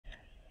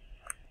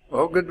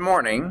Well, good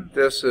morning.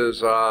 This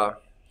is, can't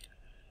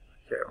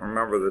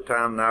remember the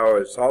time now.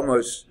 It's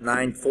almost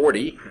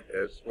 9:40.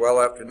 It's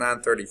well after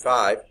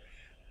 9:35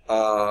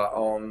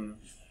 on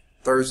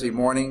Thursday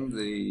morning,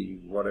 the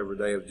whatever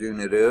day of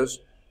June it is.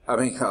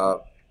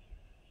 April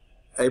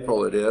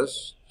it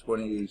is,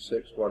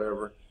 26,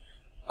 whatever.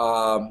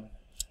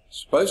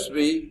 Supposed to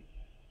be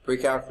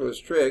pre-calculus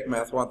trig,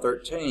 Math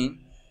 113,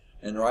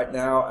 and right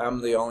now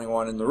I'm the only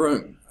one in the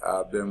room.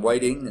 I've been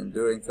waiting and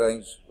doing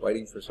things,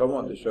 waiting for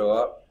someone to show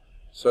up.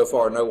 So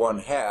far, no one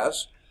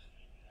has.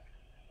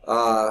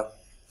 I'll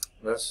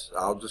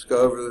just go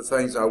over the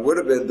things I would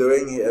have been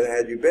doing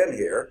had you been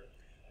here.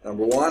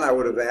 Number one, I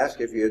would have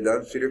asked if you had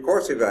done senior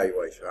course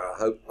evaluation. I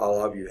hope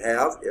all of you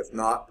have. If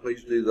not,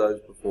 please do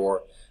those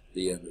before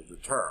the end of the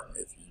term.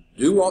 If you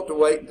do want to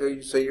wait until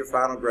you see your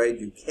final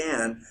grade, you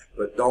can,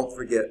 but don't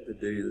forget to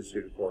do the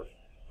senior course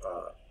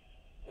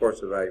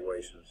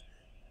evaluations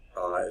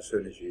as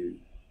soon as you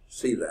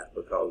see that,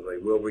 because they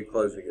will be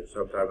closing it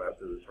sometime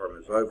after the term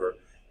is over.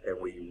 And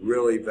we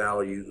really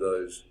value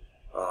those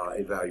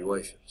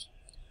evaluations.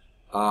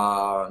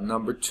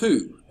 Number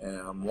two, and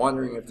I'm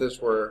wondering if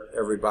this where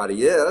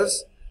everybody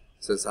is,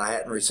 since I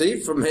hadn't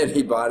received from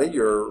anybody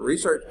your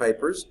research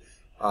papers.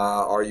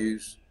 Are you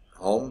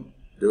home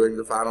doing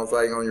the final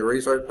thing on your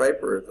research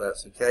paper? If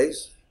that's the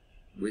case,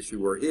 wish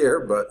you were here,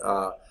 but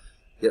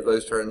get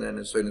those turned in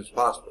as soon as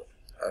possible.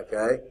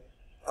 Okay.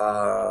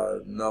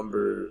 The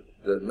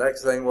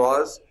next thing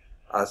was,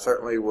 I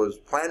certainly was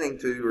planning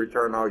to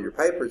return all your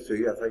papers to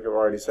you. I think I've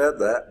already said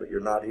that, but you're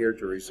not here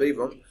to receive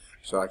them,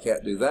 so I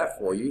can't do that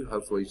for you.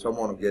 Hopefully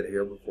someone will get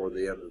here before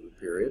the end of the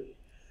period.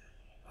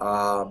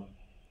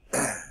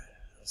 Let's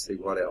see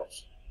what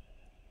else.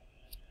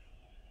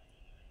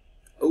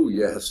 Oh,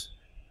 yes.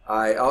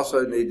 I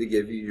also need to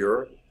give you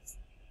your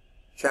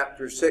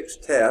Chapter 6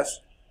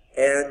 test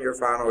and your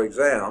final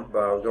exam,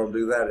 but I was going to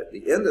do that at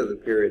the end of the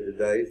period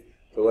today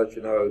to let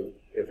you know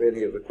if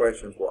any of the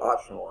questions were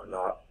optional or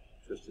not,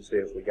 just to see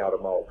if we got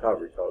them all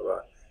covered, because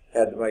I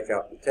had to make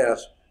out the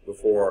test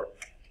before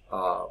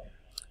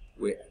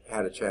we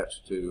had a chance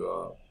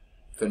to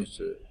finish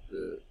the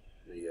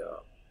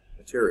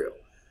material.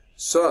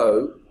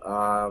 So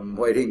I'm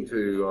waiting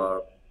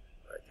to,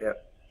 I can't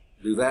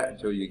do that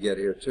until you get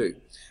here too.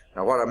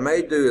 Now what I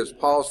may do is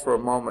pause for a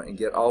moment and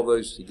get all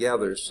those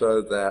together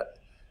so that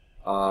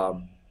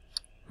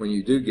when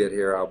you do get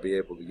here, I'll be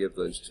able to give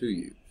those to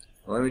you.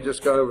 Well, let me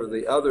just go over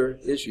the other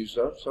issues.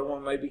 So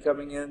someone may be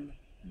coming in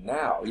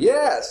now.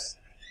 Yes,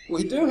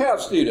 we do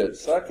have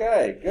students.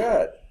 Okay,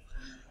 good.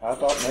 I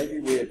thought maybe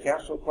we had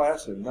canceled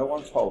class and no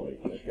one told me.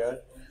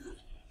 Okay.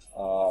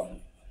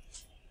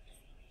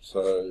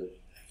 So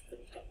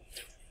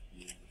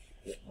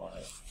get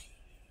my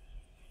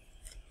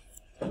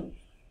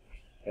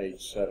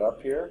page set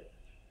up here.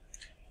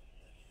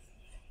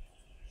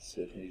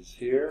 Sydney's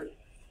here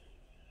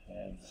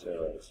and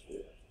Sarah's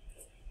here.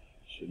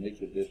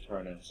 Shanika did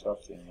turn in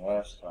something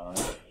last time,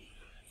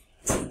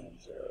 and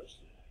Sarah's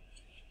here.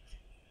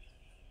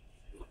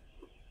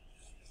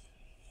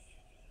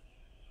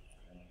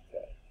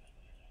 Okay.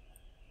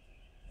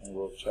 And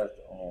we'll check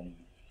on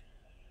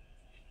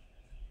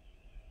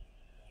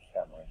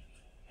Cameron,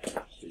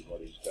 see what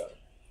he's done.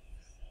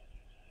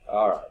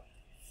 All right.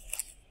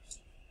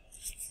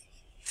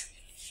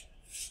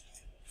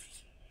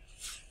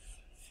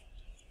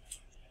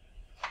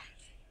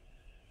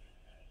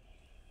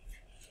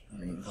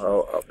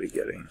 Well, I'll be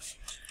getting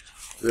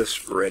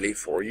this ready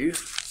for you.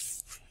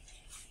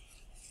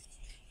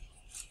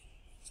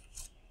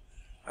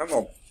 I'm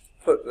going to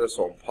put this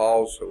on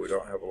pause so we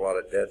don't have a lot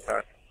of dead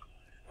time.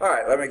 All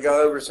right, let me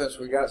go over, since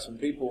we got some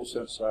people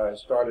since I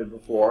started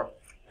before.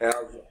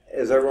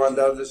 Has everyone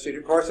done the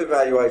senior course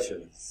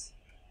evaluations?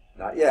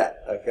 Not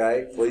yet,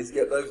 okay? Please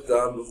get those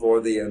done before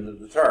the end of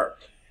the term.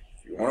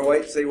 If you want to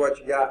wait and see what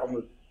you got on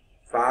the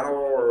final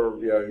or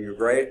your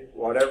grade,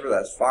 whatever,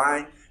 that's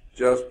fine.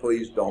 Just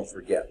please don't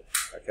forget it,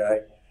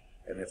 okay?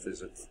 And if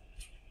there's a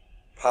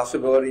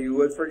possibility you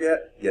would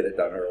forget, get it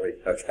done early,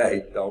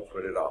 okay? Don't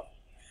put it off.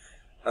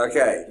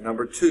 Okay,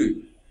 number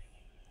two.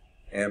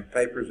 And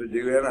papers are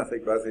due in. I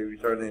think both of you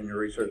turned in your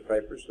research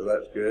papers, so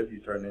that's good. You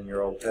turned in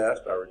your old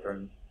test. I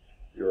returned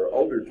your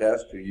older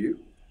test to you.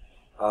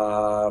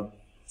 So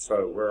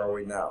where are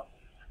we now?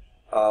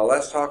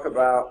 Let's talk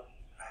about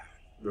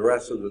the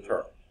rest of the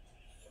term.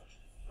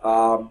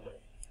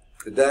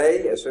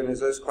 Today, as soon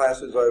as this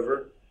class is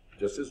over,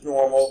 just as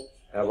normal,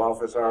 have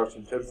office hours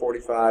from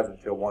 10:45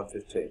 until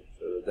 1:15.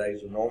 So the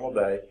day's a normal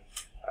day.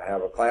 I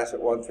have a class at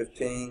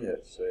 1:15.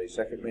 It's a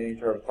second mini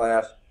term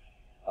class.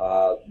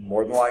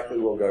 More than likely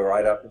we'll go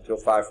right up until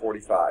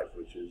 5:45,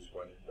 which is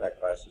when that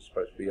class is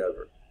supposed to be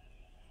over.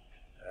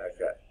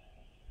 Okay.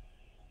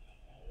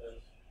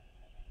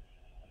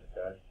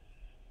 Okay.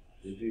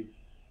 Did you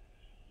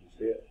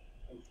see it?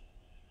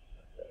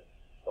 Okay.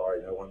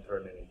 Sorry, no one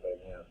turned anything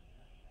in.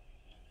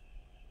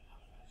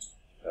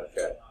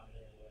 Okay.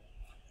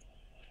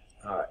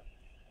 All right.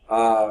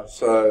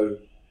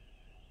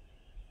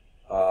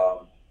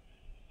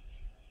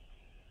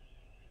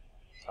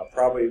 I'll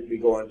probably be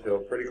going till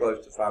pretty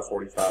close to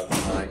 5:45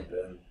 tonight,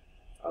 then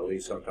I'll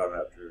leave sometime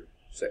after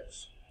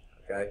 6.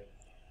 Okay?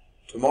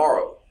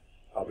 Tomorrow,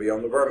 I'll be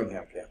on the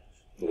Birmingham campus.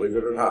 Believe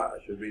it or not,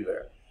 I should be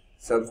there.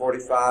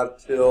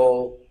 7:45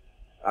 till,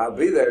 I'll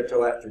be there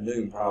till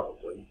afternoon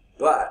probably,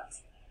 but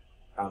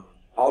I'm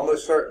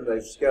almost certain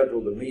they've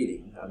scheduled a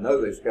meeting. I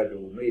know they've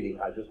scheduled a meeting.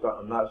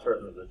 I'm not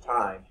certain of the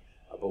time.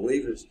 I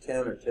believe it's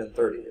 10 or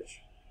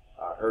 10:30-ish.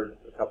 I heard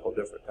a couple of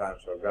different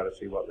times, so I've got to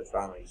see what they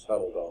finally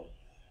settled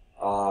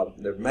on.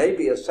 There may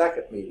be a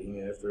second meeting,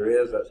 and if there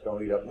is, that's going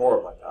to eat up more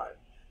of my time.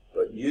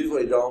 But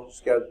usually they don't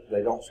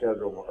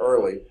schedule them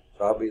early,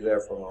 so I'll be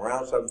there from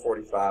around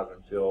 7:45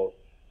 until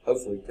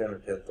hopefully 10 or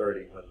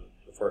 10:30 when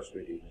the first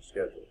meeting is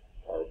scheduled,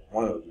 or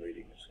one of the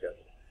meetings is scheduled.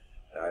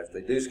 Now, if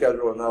they do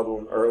schedule another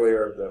one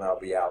earlier, then I'll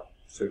be out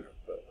sooner,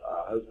 but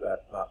I hope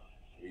that's not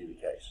to be the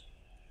case.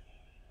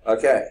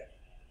 Okay,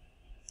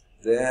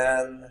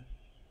 then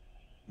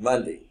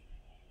Monday.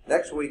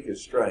 Next week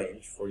is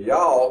strange. For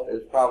y'all,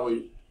 it's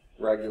probably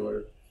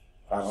regular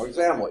final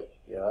exam week,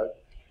 you know.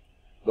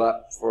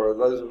 But for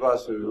those of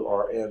us who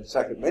are in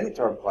second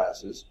mini-term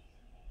classes,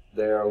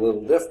 they're a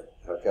little different,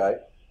 okay?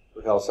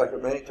 Because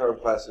second mini-term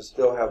classes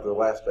still have their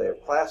last day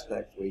of class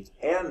next week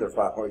and their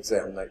final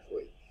exam next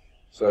week.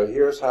 So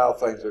here's how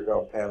things are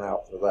going to pan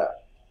out for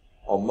that.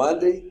 On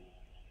Monday,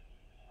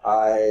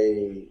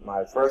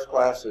 my first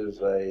class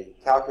is a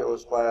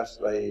calculus class.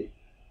 They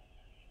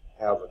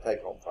have a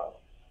take-home final,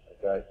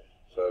 okay?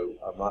 So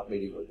I'm not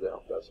meeting with them.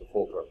 That's a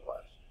full-term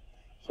class.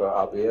 So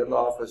I'll be in the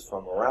office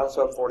from around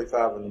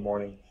 7:45 in the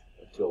morning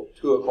until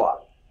 2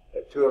 o'clock.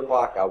 At 2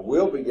 o'clock, I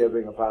will be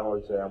giving a final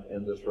exam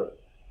in this room,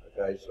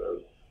 okay?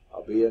 So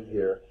I'll be in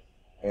here,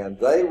 and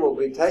they will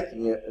be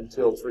taking it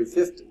until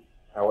 3:50.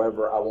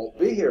 However, I won't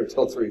be here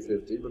until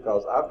 3:50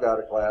 because I've got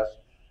a class,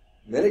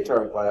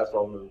 mini-term class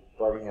on the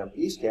Birmingham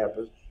East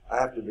Campus. I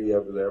have to be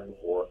over there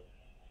before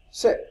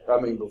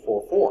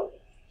 4.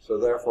 So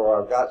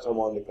therefore, I've got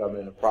someone to come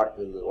in and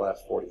proctor the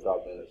last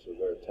 45 minutes of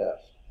their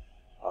test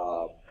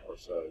or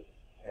so.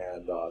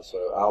 And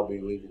so I'll be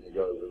leaving to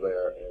go over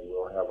there, and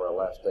we'll have our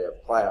last day of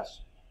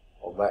class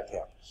on that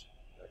campus,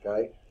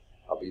 okay?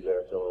 I'll be there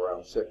until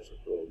around 6,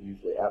 or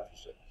usually after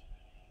 6.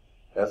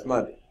 That's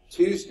Monday.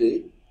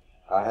 Tuesday,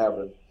 I have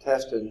a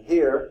test in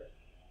here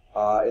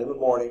in the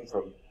morning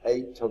from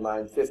 8 till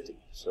 9:50.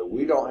 So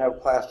we don't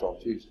have class on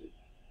Tuesday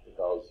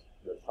because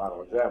the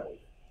final exam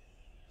week.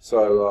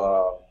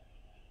 So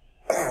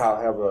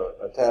I'll have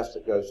a test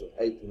that goes from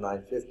 8 to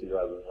 9:50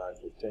 rather than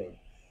 9:15.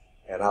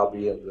 And I'll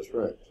be in this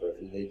room. So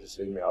if you need to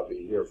see me, I'll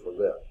be here for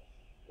them.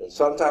 Then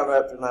sometime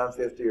after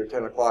 9:50 or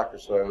 10 o'clock or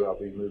so, I'll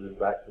be moving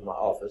back to my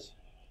office.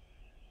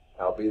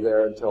 I'll be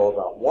there until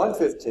about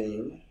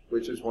 1:15,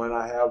 which is when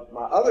I have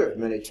my other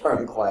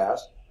mini-term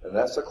class, and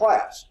that's a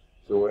class.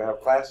 So we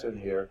have class in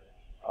here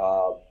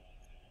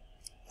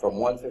from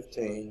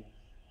 1:15,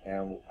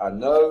 and I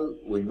know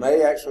we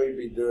may actually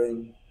be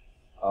doing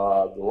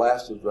the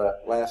last of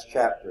that last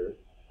chapter.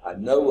 I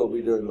know we'll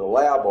be doing the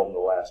lab on the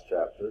last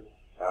chapter.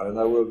 I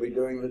know we'll be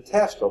doing the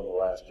test on the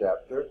last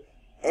chapter,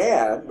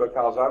 and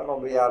because I'm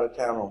going to be out of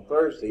town on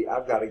Thursday,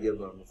 I've got to give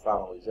them the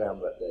final exam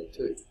that day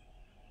too.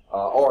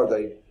 Or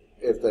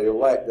if they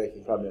elect, they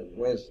can come in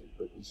Wednesday.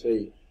 But you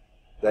see,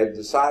 they've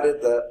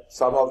decided that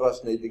some of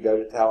us need to go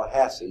to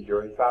Tallahassee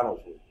during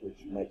finals week,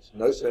 which makes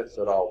no sense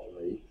at all to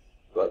me,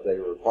 but they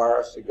require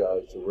us to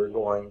go, so we're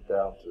going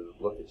down to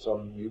look at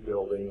some new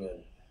building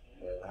and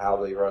how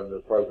they run their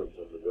programs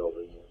in the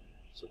building, and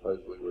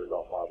supposedly we're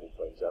going to model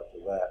things after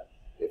that,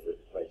 if it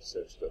makes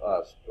sense to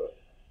us, but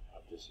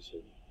I'm just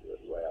assuming do it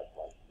the way I'd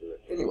like to do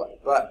it anyway.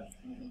 But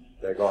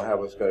they're going to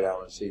have us go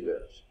down and see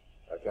theirs,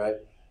 okay?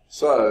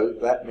 So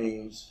that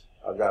means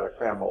I've got to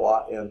cram a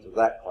lot into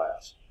that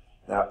class.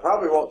 Now, it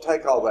probably won't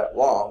take all that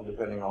long,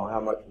 depending on how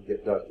much we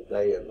get done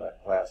today in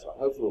that class. I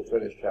hopefully we'll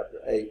finish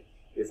chapter 8.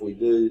 If we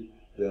do,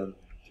 then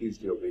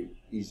Tuesday will be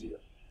easier.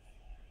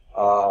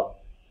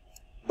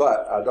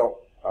 But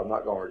I'm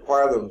not going to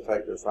require them to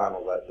take their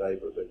final that day,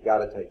 but they've got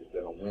to take it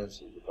then on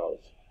Wednesday because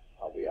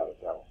I'll be out of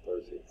town on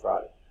Thursday and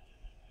Friday.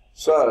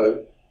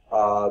 So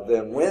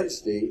then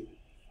Wednesday,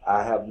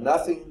 I have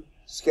nothing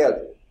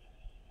scheduled.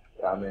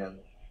 I'm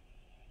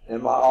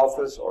in my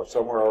office or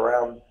somewhere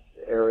around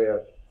the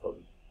area from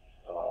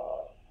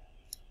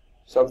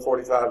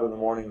 7:45 in the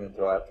morning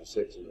until after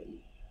 6 in the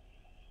evening.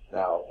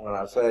 Now, when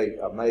I say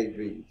I may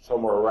be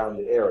somewhere around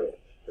the area,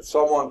 if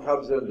someone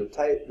comes in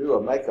to do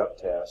a makeup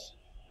test,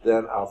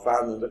 then I'll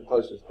find the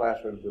closest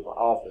classroom to my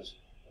office,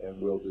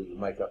 and we'll do the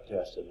makeup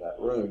test in that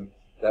room.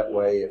 That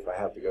way, if I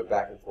have to go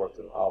back and forth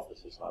to the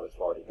office, it's not as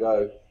far to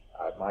go.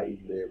 I might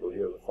even be able to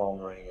hear the phone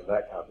ring and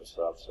that kind of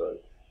stuff. So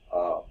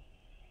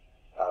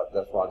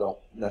that's why I don't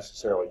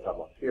necessarily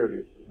come up here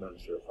to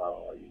administer a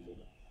final. I use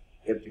an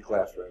empty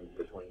classroom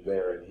between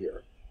there and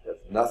here. If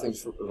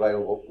nothing's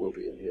available, we'll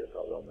be in here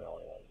because I'm the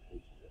only one who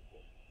teaches in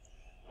here.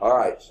 All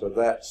right, so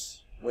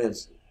that's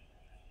Wednesday.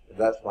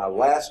 That's my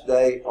last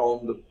day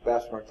on the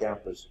Bessemer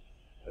campus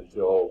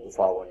until the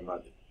following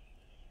Monday.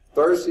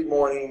 Thursday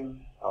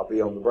morning, I'll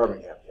be on the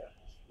Birmingham campus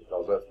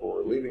because that's where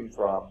we're leaving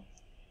from.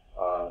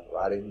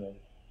 riding the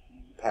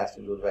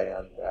passenger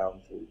van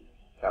down to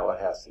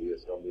Tallahassee.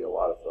 It's going to be a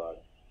lot of fun.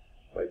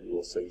 Maybe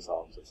we'll sing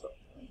songs or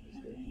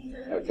something.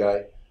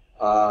 Okay?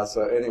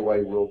 So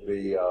anyway, we'll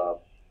be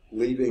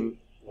leaving,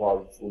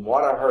 well, from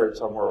what I heard,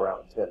 somewhere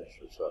around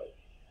 10ish or so.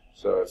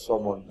 So if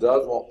someone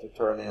does want to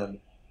turn in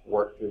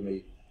work to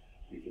me,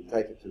 you can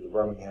take it to the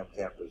Birmingham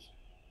campus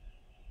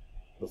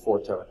before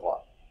 10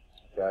 o'clock.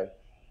 Okay?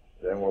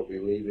 Then we'll be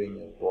leaving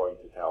and going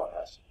to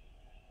Tallahassee.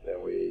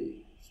 Then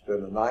we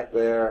spend the night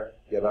there,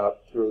 get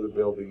up, tour the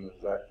buildings,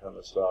 that kind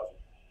of stuff,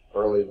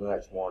 early the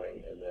next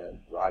morning, and then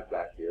ride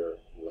back here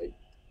late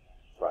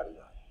Friday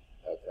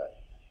night. Okay.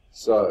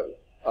 So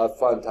a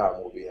fun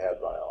time will be had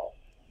by all.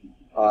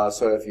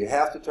 So if you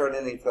have to turn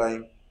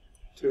anything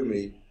to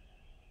me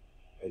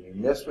and you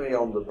miss me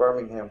on the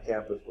Birmingham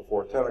campus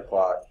before 10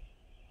 o'clock,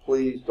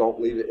 please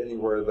don't leave it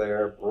anywhere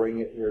there. Bring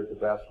it here to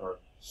Bessemer,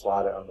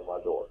 slide it under my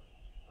door.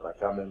 When I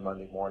come in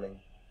Monday morning,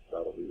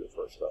 that'll be the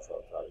first stuff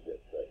I'll try to get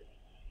ready.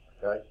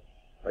 Okay?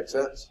 Make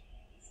sense?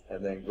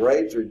 And then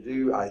grades are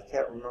due, I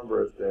can't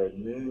remember if they're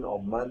noon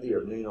on Monday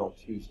or noon on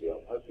Tuesday.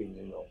 I'm hoping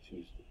noon on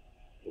Tuesday.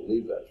 I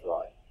believe that's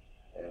right.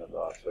 And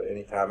so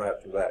anytime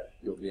after that,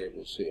 you'll be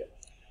able to see it.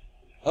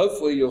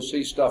 Hopefully you'll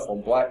see stuff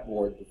on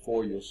Blackboard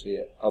before you'll see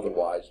it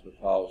otherwise,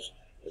 because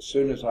as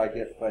soon as I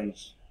get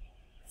things,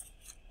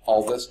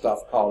 all this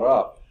stuff caught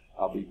up,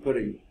 I'll be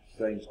putting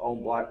things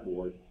on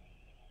Blackboard.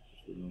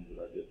 Just remember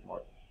that I did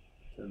mark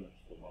attendance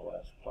for my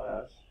last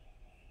class.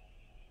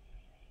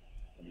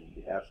 I mean,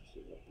 the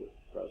absences, I put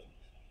presence.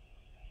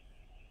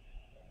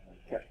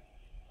 Okay.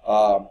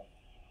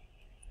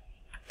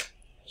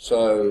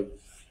 So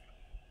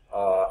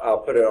I'll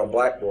put it on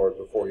Blackboard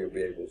before you'll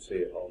be able to see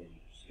it on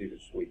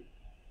Student Suite.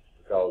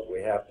 Because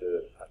we have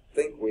to, I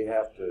think we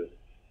have to,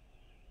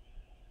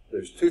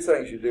 there's two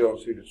things you do on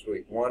Student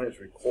Suite. One is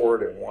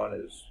record and one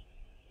is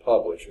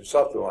publish, or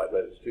something like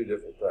that. It's two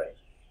different things.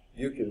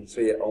 You can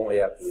see it only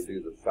after we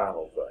do the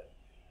final thing.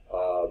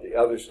 The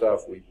other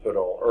stuff we put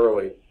on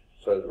early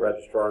so the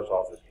registrar's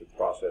office can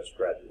process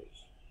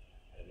graduates.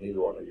 And neither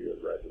one of you are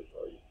graduates,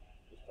 are you?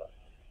 This time.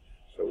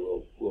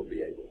 So we'll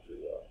be able to,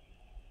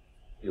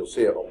 you'll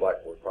see it on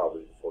Blackboard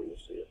probably before you'll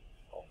see it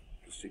on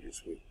the Student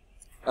Suite.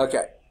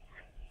 Okay.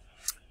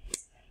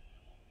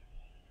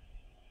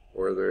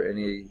 Were there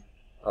any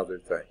other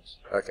things?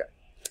 Okay.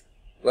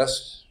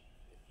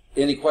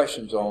 Any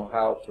questions on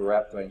how to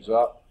wrap things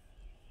up?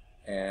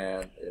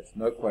 And if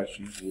no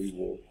questions, we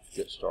will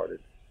get started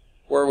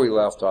where we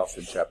left off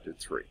in Chapter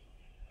 3.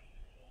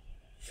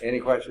 Any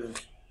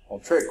questions on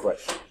trig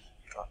questions?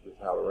 Not just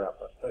how to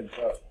wrap up things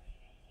up.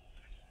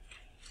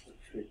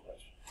 Trig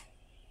questions.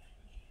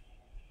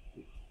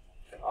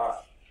 All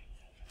right.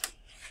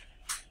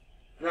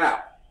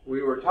 Now,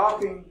 we were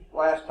talking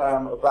last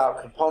time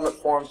about component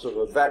forms of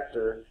a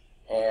vector,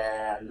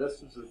 and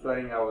this is the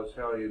thing I was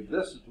telling you,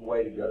 this is the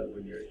way to go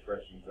when you're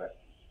expressing vectors.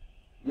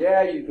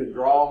 Yeah, you can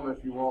draw them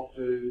if you want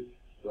to,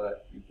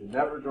 but you can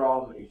never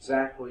draw them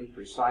exactly,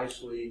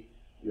 precisely,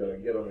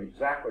 and get them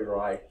exactly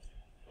right.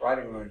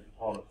 Writing them in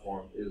component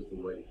form is the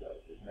way to go.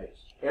 It makes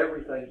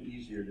everything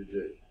easier to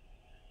do.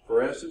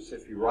 For instance,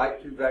 if you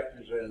write two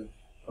vectors in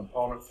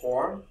component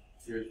form,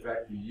 here's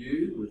vector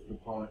u with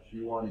components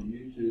u1 and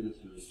u2. This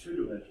is a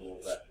two-dimensional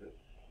vector.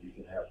 You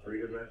can have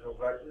three-dimensional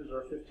vectors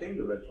or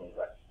 15-dimensional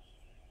vectors.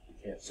 You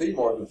can't see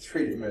more than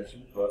 3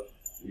 dimensions, but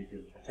you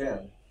can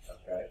pretend,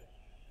 okay?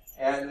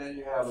 And then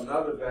you have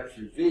another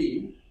vector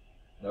v.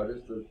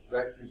 Notice the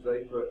vectors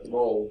they put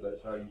bold.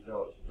 That's how you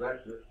tell it's a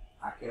vector.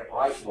 I can't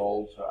write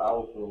bold, so I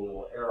will put a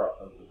little arrow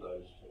over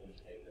those to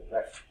indicate the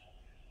vector.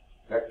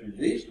 Vector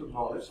v's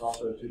components,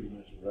 also a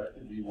two-dimensional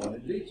vector, v1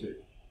 and v2.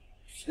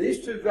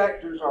 These two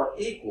vectors are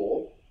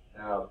equal.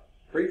 Now,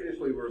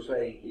 previously we were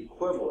saying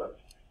equivalent.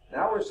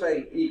 Now we're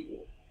saying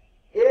equal.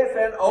 If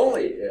and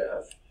only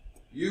if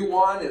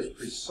u1 is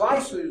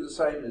precisely the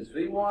same as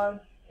v1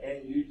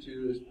 and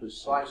u2 is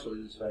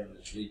precisely the same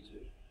as v2.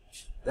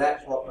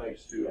 That's what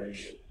makes two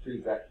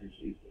vectors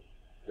equal.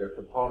 Their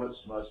components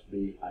must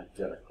be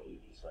identically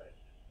the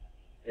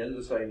same. In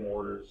the same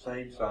order,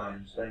 same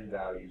sign, same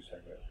value,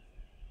 same everything.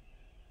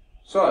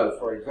 So,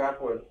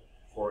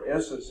 for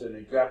instance, in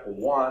example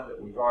 1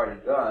 that we've already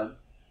done,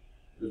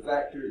 the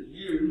vector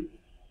u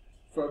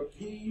from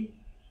P,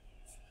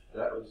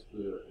 that was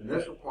the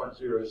initial point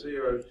 0,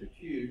 0 to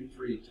Q,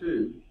 3,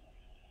 2,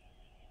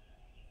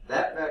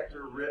 that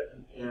vector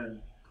written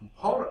in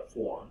component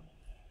form,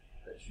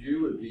 that's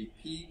u would be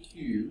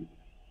PQ,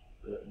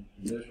 the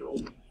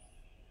initial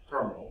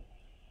terminal,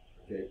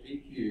 okay,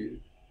 PQ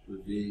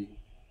would be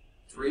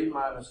 3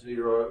 minus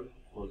 0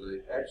 for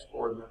the x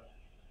coordinate,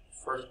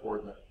 first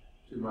coordinate,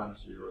 2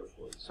 minus 0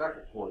 for the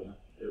second coordinate,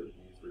 it would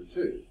be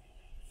 3, 2.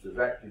 The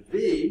vector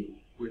v,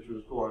 which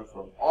was going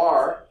from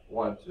R,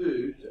 1,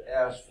 2 to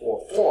S,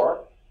 4,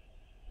 4,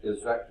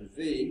 is vector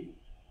v,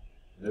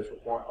 initial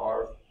point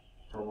R,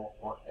 terminal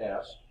point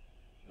S.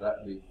 That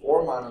would be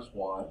 4 minus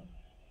 1,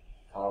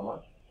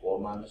 comma, 4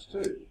 minus 2.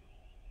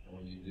 And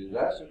when you do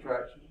that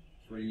subtraction,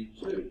 3,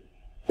 2.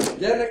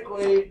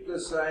 Identically the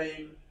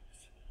same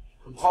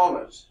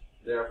components,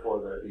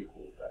 therefore they're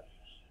equal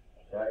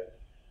vectors. Okay?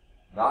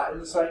 Not in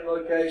the same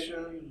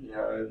location, you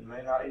know, it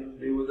may not even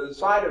be within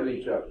sight of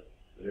each other,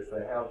 but if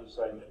they have the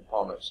same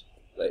components,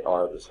 they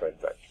are the same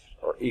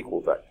vectors, or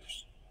equal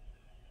vectors.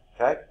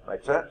 Okay?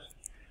 Make sense?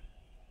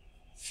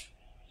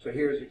 So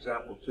here's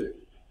example 2.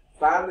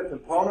 Find the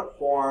component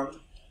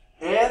form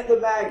and the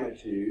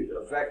magnitude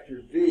of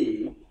vector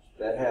v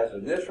that has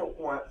initial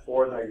point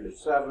 4,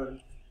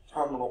 -7,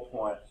 terminal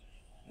point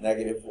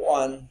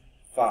 -1,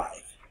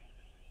 5.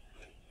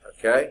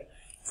 Okay?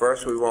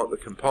 First we want the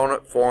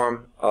component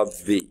form of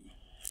v.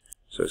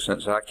 So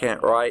since I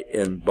can't write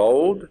in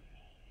bold,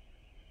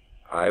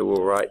 I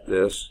will write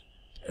this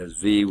as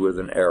v with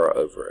an arrow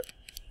over it.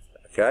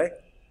 Okay?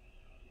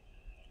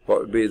 What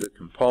would be the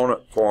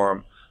component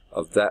form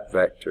of that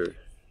vector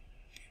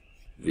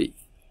v?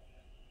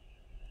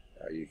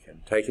 Now you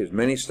can take as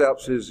many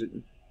steps as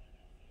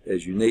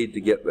you need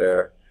to get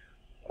there,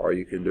 or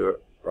you can do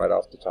it right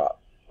off the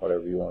top,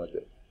 whatever you want to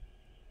do.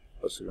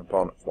 What's the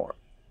component form?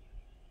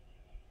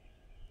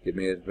 Give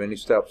me as many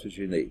steps as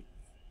you need.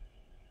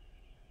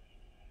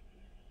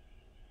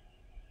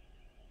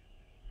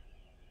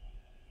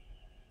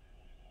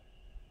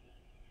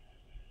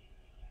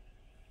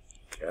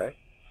 Okay,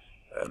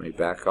 let me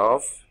back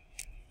off.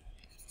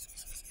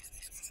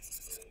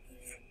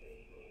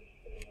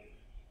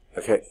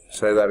 Okay,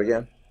 say that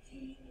again.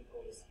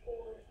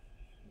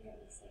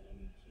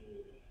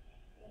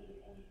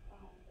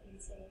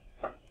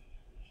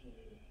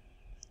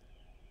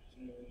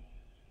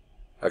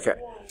 Okay,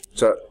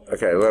 so,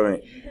 okay, let me,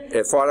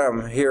 if what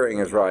I'm hearing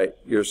is right,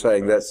 you're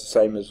saying that's the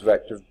same as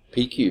vector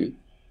PQ,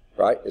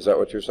 right? Is that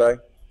what you're saying?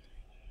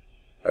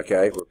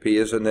 Okay, where P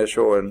is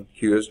initial and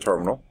Q is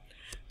terminal.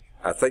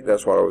 I think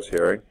that's what I was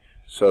hearing.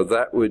 So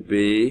that would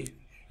be,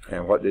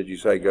 and what did you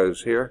say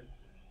goes here?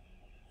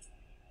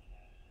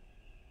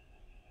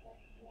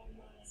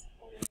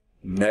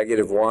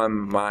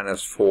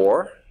 -1 -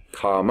 4,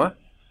 comma,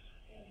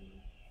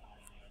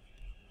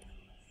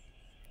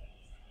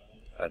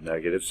 a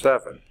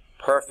 -7.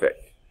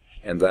 Perfect.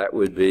 And that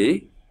would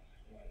be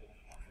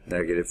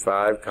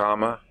 -5,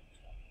 comma,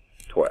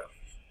 12.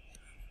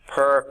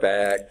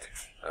 Perfect.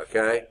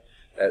 Okay?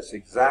 That's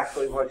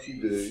exactly what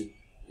you do.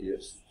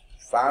 It's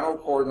final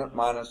coordinate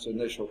minus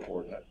initial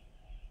coordinate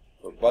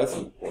for both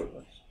of the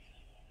coordinates.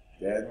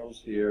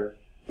 Daniel's here.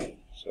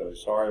 So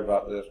sorry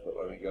about this, but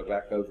let me go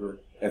back over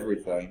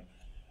everything.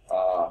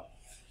 Oh,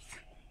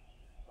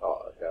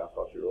 okay, I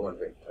thought you were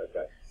wondering.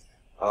 Okay.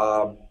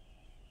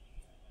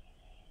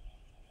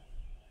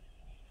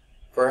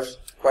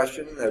 First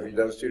question, have you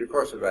done a student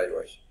course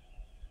evaluation?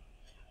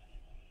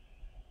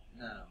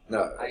 No.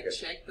 No. Okay. I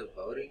checked the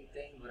voting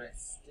thing, but I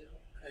still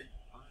couldn't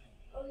find it.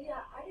 Oh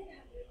yeah, I didn't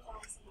have your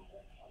class on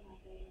my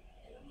grade.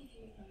 It only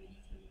gave me my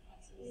mini-term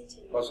classes. Me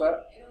too. What's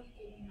that? It only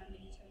gave me my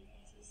mini-term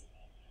classes.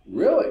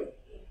 Really?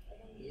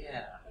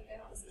 Yeah. Like I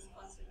don't see this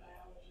class in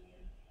biology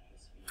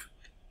this week.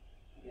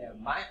 Yeah,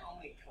 my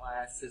only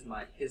class is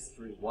my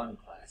History 1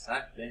 class.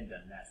 I've been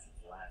done that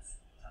since last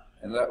time.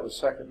 And that was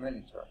second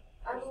mini-term.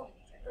 I don't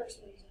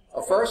first mini-term.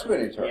 A first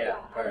mini-term? Yeah,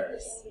 I don't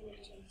first. think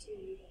mini-term too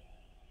either.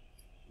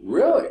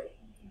 Really?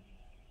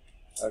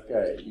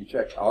 Okay, you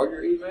checked all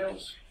your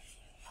emails?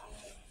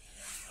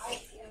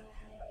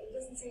 It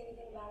doesn't say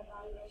anything about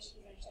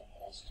evaluations. I checked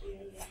the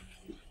SGA.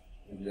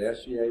 And the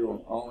SGA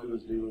one only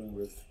was dealing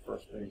with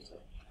first mini-term.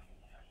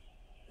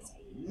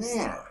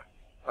 Man.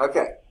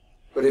 Okay,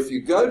 but if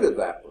you go to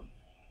that one,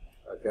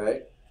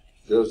 okay,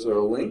 is there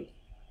a link?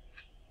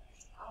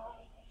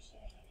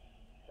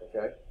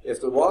 Okay, if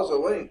there was a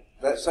link,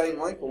 that same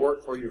link will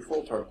work for your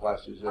full-term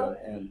classes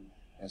and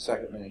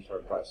second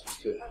mini-term classes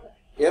too. Okay.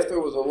 If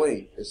there was a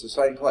link, it's the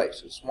same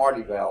place. It's Smart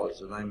Eval is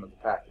the name of the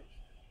package.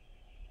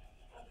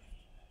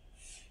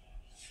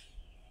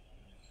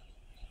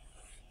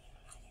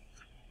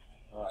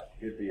 All right,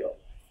 good deal.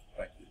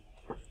 Thank you.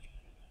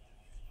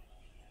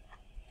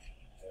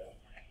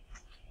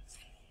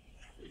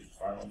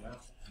 Final now?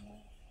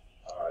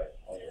 All right,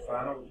 on the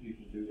final, you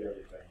can do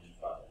everything in the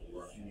final. There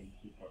weren't any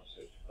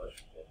 2.6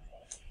 questions on the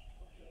final.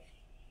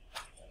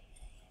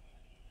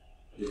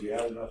 Did you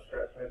have enough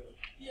scrap paper?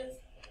 Yes.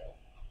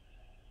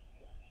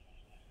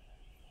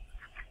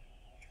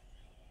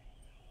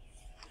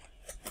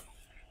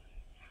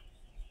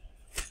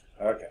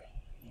 Okay.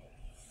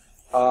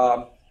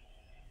 All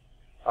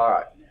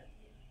right.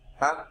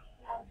 Huh?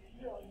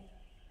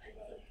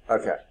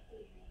 Okay.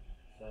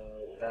 So,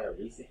 was that a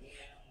recent email?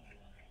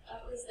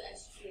 It was the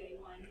SGA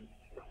one.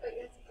 But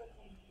you have to click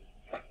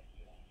on it.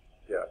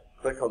 Yeah.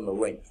 Click on the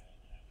link.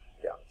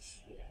 Yeah.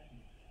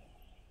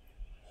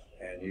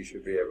 And you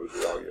should be able to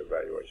do all your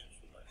evaluations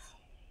from there.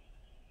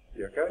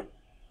 You okay?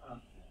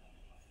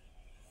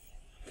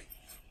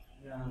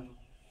 No.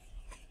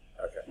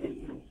 Okay.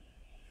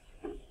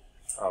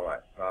 All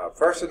right.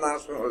 First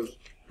announcement was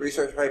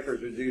research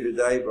papers are due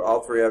today, but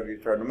all three of you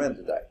turned them in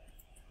today.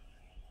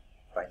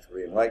 Thanks for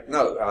being late.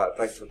 No,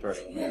 thanks for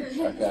turning them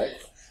in. Okay.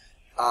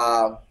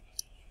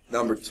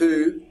 Number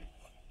 2,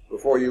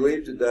 before you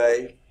leave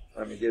today,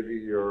 let me give you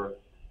your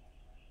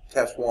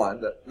test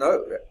 1.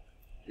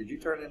 Did you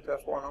turn in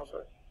test 1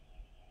 also?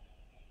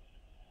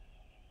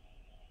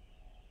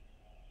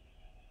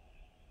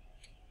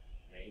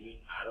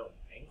 Maybe. I don't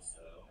think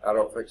so. I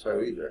don't think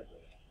so either.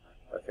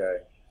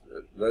 Okay.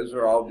 Those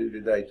are all due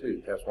today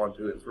too. Test 1,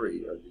 2, and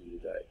 3 are due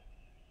today.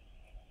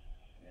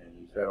 And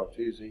you said on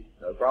Tuesday,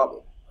 no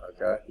problem.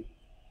 Okay.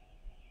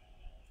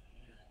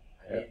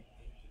 I didn't think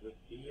it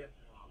would be a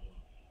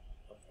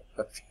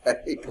problem.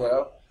 Okay.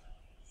 Well.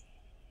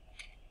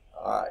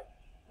 All right.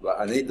 But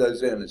I need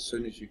those in as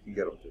soon as you can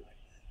get them to me.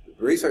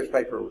 The research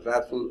paper was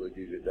absolutely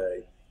due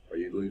today, or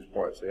you lose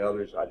points. The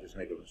others, I just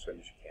need them as soon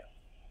as you can.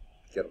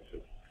 Get them to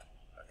me.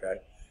 Okay?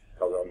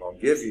 Because I'm going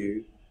to give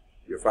you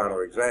your final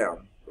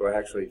exam. Well,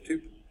 actually,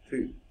 two.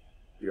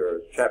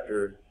 Your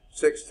Chapter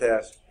 6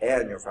 test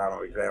and your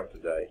final exam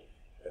today,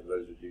 and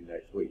those are due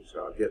next week.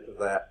 So I'll get to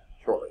that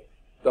shortly.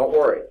 Don't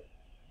worry.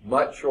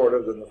 Much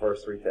shorter than the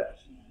first 3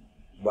 tests.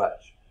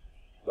 Much.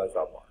 Both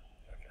of them are.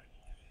 Okay.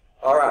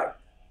 All right.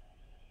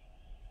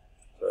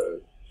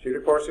 So,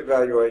 student course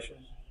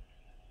evaluations,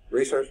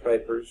 research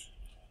papers,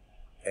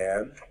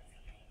 and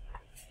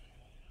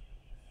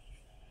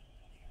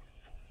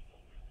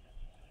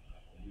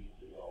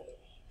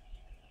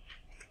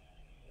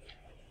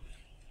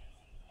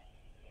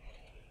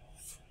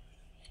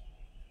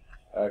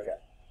okay.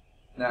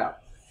 Now,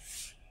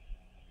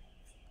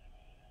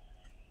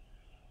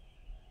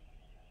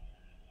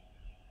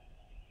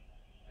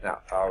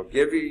 I'll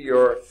give you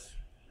your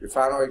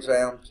final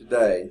exam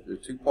today, the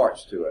 2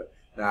 parts to it.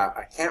 Now,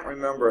 I can't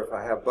remember if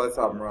I have both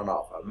of them run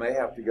off. I may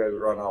have to go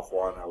run off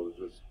one.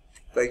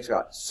 Things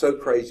got so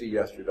crazy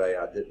yesterday,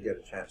 I didn't get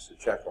a chance to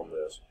check on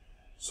this.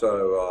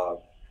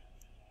 So,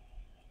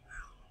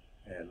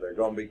 and they're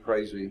going to be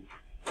crazy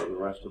for the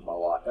rest of my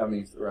life. I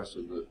mean, for the rest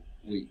of the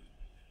week,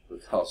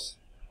 because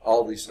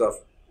all this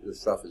stuff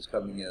is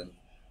coming in.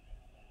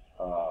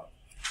 Oh,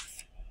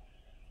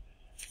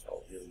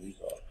 here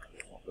these are. I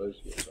don't want those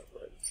to get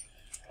separated.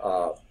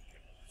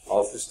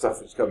 All this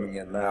stuff is coming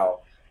in now,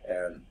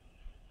 and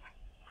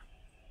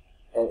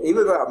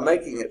even though I'm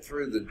making it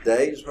through the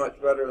days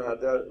much better than I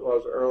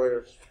was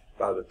earlier,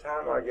 by the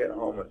time I get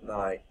home at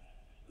night,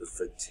 the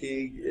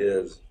fatigue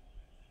is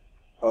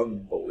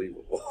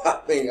unbelievable.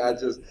 I mean,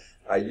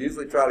 I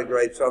usually try to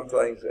grade some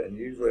things, and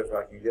usually if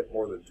I can get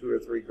more than 2 or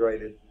 3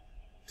 graded,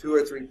 2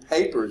 or 3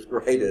 papers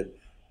graded,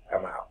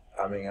 I'm out.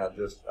 I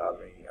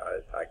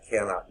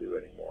cannot do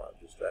anymore. I'm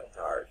just that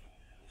tired.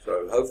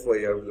 So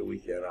hopefully over the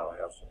weekend I'll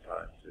have some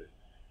time to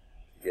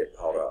get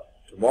caught up.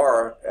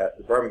 Tomorrow at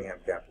the Birmingham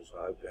campus,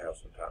 I hope to have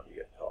some time to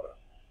get caught up.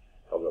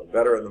 Because I'm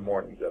better in the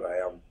morning than I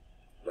am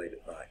late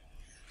at night.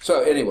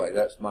 So anyway,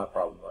 that's my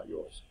problem, not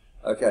yours.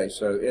 Okay,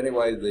 so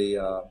anyway,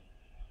 I'll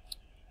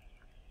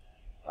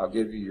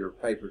give you your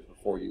papers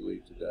before you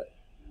leave today.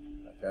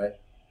 Okay?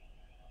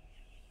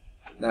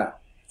 Now,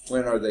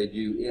 when are they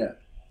due in?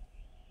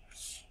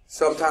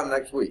 Sometime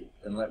next week.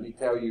 And let me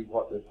tell you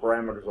what the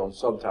parameters on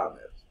sometime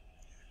is.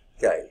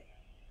 Okay.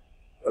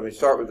 Let me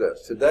start with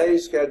this.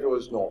 Today's schedule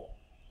is normal.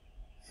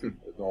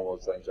 As normal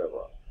as things ever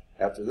are.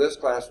 After this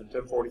class from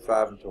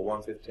 10:45 until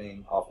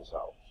 1:15, office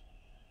hours.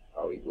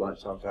 I'll eat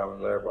lunch sometime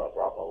in there, but I'll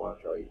drop my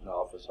lunch. I'll eat in the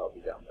office. I'll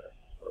be down there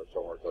or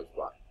somewhere close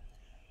by.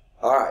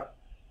 All right.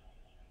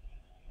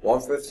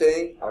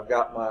 1:15, I've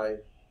got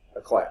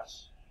a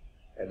class.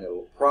 And it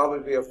will probably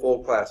be a full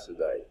class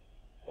today.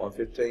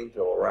 1:15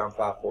 till around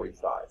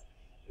 5:45.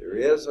 There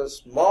is a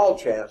small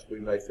chance we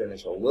may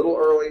finish a little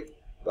early,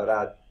 but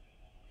I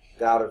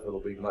doubt if it'll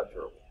be much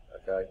early.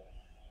 Okay?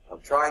 I'm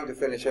trying to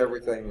finish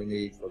everything we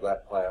need for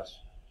that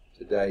class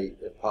today,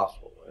 if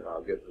possible, and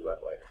I'll get to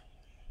that later.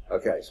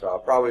 Okay, so I'll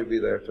probably be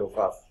there till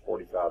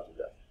 5:45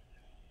 today,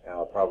 and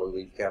I'll probably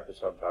leave campus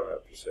sometime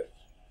after 6.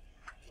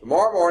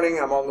 Tomorrow morning,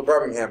 I'm on the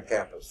Birmingham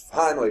campus,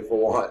 finally for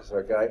once,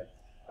 okay?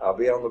 I'll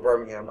be on the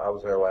Birmingham. I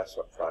was there last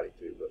Friday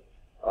too, but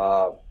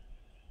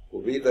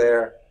we'll be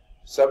there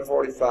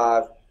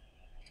 7:45.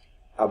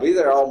 I'll be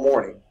there all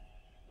morning,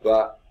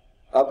 but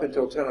up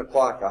until 10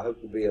 o'clock, I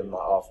hope to be in my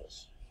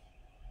office.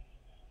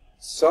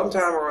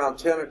 Sometime around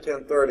 10 or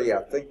 10:30,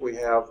 I think we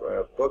have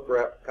a book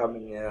rep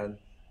coming in,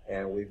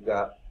 and we've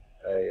got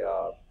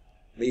a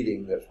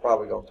meeting that's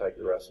probably going to take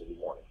the rest of the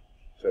morning.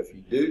 So if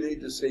you do need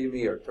to see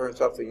me or turn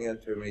something in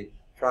to me,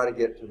 try to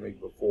get to me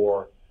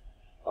before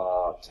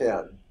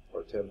 10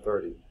 or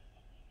 10:30.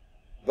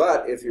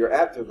 But if you're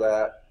after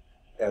that,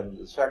 and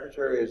the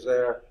secretary is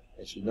there,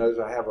 and she knows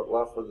I haven't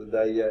left for the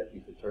day yet,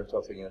 you can turn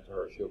something in to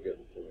her. She'll give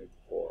it to me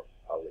before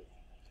I leave.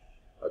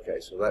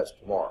 Okay, so that's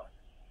tomorrow.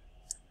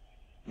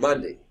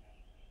 Monday.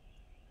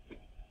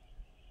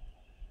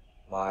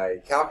 My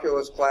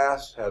calculus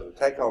class has a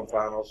take-home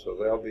final, so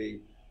they'll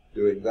be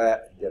doing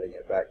that and getting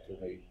it back to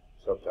me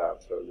sometime.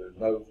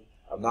 So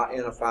I'm not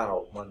in a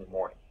final Monday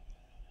morning.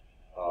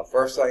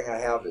 First thing I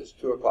have is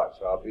 2 o'clock,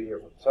 so I'll be here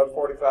from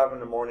 7:45 in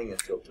the morning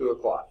until 2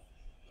 o'clock.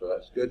 So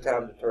that's a good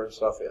time to turn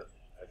stuff in,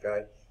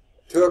 okay?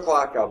 2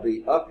 o'clock, I'll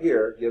be up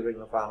here giving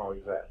the final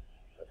exam,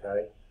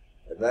 okay?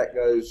 And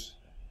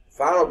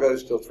final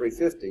goes till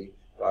 3:50,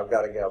 but I've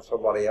got to have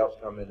somebody else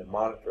come in and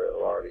monitor it.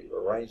 I've already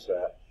arranged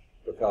that,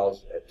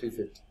 because at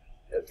 2:50,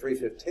 at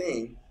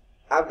 3:15,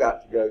 I've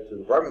got to go to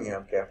the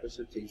Birmingham campus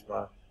to teach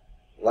my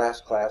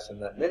last class in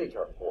that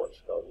mini-term course,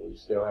 because we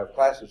still have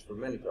classes for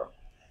mini-term.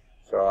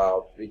 So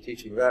I'll be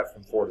teaching that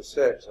from 4 to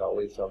 6. I'll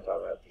leave sometime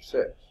after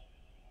 6.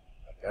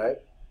 Okay?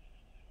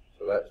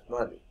 So that's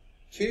Monday.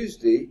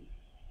 Tuesday,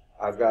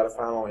 I've got a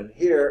final in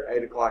here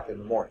 8 o'clock in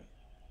the morning.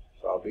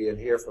 So I'll be in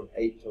here from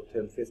 8 till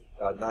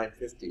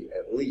 9:50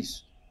 at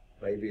least.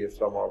 Maybe if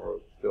some of them are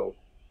still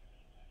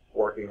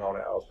working on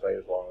it, I'll stay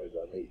as long as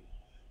I need.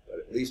 But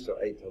at least till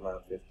 8 till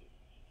 9:50.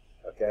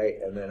 Okay?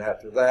 And then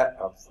after that,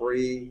 I'm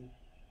free.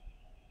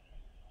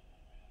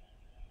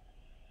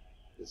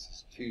 This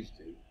is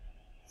Tuesday.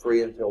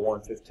 Free until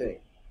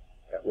 1:15.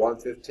 At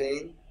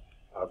 1:15,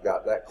 I've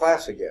got that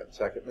class again,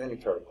 second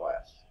mini-term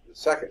class. The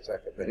second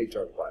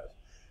mini-term class.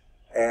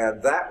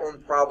 And that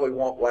one probably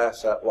won't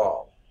last that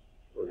long.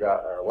 We've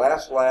got our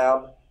last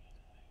lab,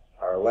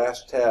 our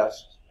last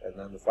test, and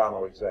then the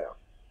final exam.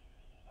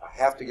 I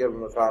have to give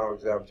them the final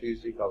exam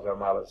Tuesday because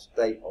I'm out of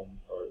state or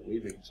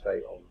leaving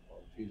state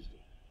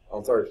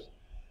on Thursday.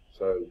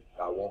 So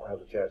I won't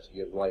have a chance to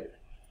give later.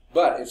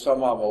 But if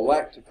some of them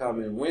elect to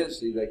come in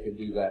Wednesday, they can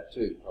do that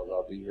too, because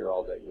I'll be here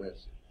all day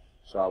Wednesday.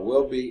 So I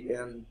will be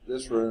in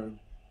this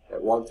room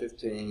at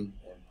 1:15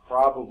 and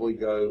probably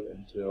go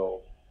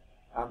until,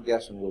 I'm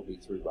guessing we'll be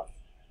through by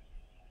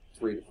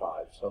 3 to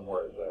 5,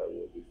 somewhere in there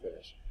we'll be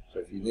finished. So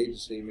if you need to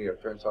see me or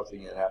turn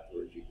something in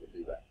afterwards, you can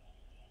do that.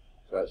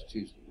 So that's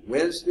Tuesday.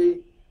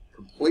 Wednesday,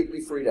 completely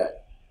free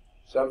day.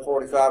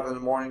 7:45 in the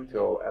morning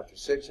till after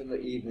 6 in the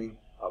evening.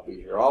 I'll be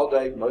here all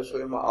day,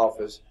 mostly in my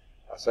office.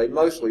 I say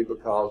mostly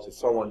because if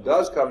someone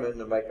does come in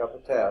to make up a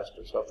test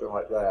or something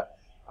like that,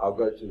 I'll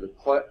go to the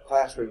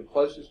classroom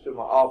closest to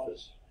my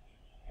office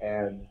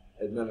and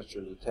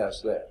administer the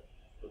test there.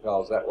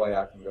 Because that way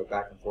I can go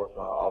back and forth to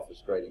my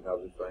office grading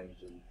other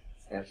things and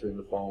answering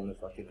the phone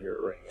if I can hear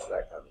it ring and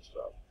that kind of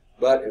stuff.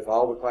 But if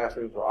all the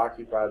classrooms are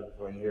occupied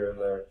between here and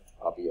there,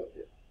 I'll be up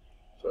here.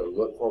 So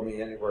look for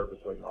me anywhere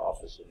between the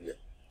office and here.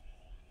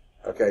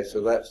 Okay,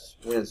 so that's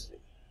Wednesday.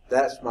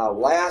 That's my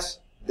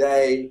last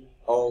day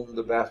on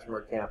the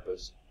Bessemer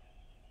campus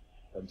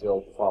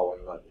until the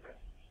following Monday.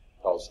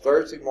 Because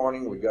Thursday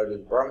morning we go to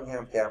the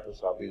Birmingham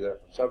campus. I'll be there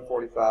from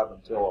 7:45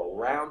 until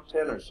around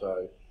 10 or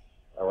so.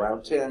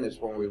 Around 10 is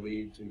when we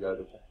leave to go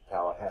to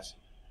Tallahassee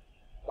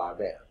by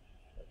van.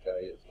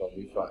 Okay, it's going to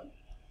be fun.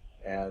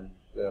 And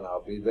then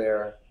I'll be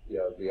there,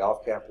 be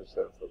off campus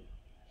then from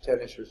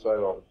 10ish or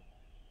so on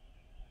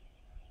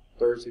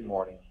Thursday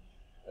morning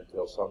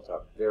until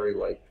sometime very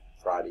late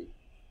Friday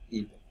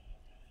evening.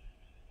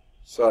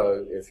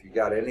 So if you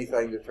got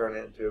anything to turn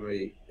in to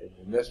me and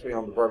you miss me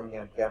on the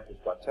Birmingham campus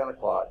by 10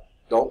 o'clock,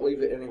 don't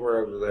leave it anywhere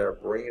over there.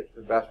 Bring it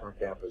to the Bessemer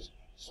campus,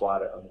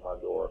 slide it under my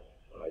door.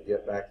 When I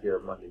get back here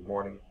Monday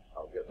morning,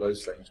 I'll get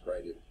those things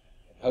graded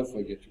and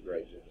hopefully get your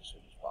grades in as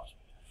soon as possible.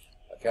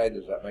 Okay,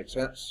 does that make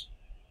sense?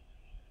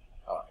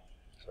 All right,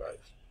 so I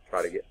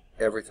try to get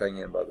everything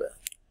in by then.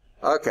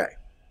 Okay,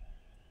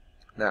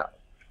 now,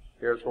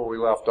 here's where we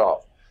left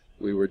off.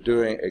 We were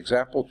doing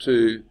example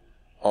 2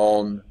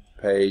 on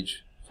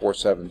page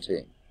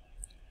 417.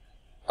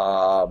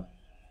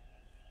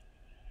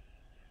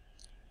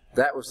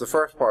 That was the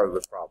first part of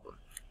the problem.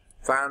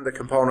 Find the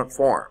component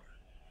form.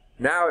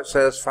 Now it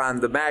says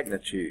find the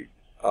magnitude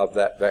of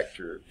that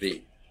vector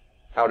v.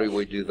 How do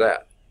we do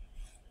that?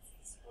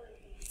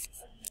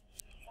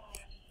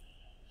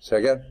 Say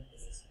again?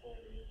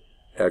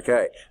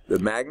 Okay, the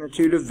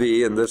magnitude of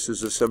v, and this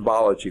is the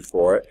symbology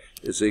for it,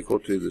 is equal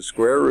to the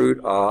square root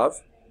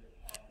of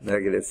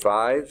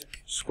 -5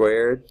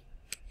 squared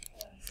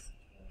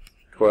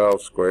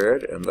 12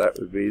 squared, and that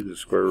would be the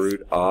square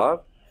root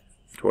of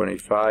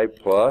 25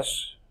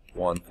 plus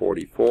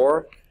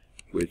 144,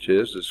 which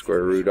is the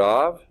square root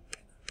of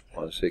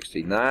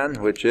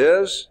 169, which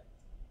is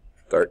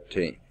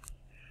 13.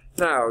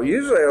 Now,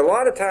 usually a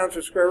lot of times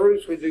with square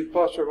roots we do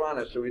plus or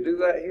minus. Do we do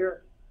that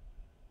here?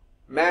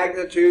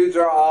 Magnitudes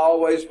are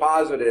always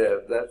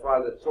positive. That's why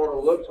that sort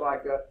of looks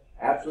like an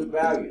absolute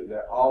value.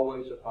 They're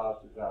always a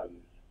positive value,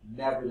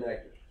 never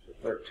negative. So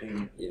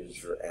 13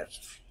 is your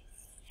answer.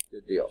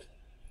 Good deal.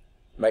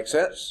 Make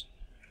sense?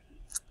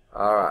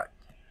 All right.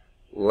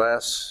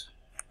 Let's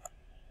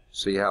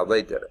see how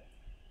they did it.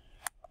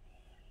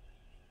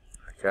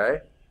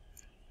 Okay.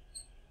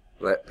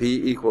 Let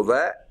P equal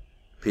that.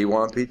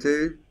 P1,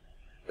 P2.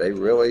 They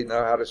really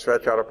know how to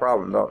stretch out a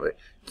problem, don't they?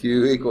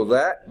 Q equal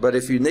that. But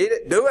if you need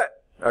it, do it.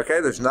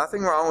 Okay, there's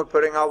nothing wrong with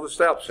putting all the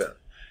steps in.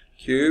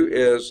 Q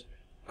is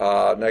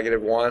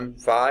 -1,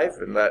 5,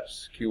 and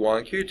that's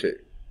Q1, Q2.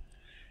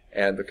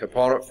 And the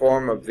component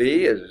form of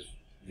V is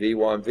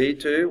V1,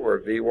 V2, where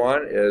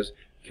V1 is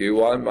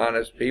Q1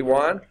 minus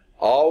P1.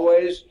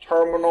 Always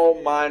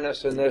terminal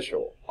minus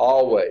initial.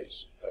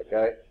 Always.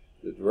 Okay?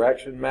 The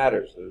direction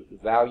matters. The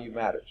value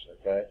matters.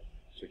 Okay?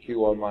 So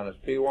Q1 minus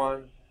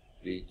P1,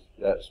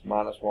 that's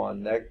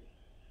 -1,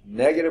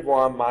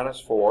 -1 minus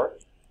 4,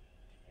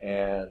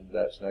 and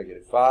that's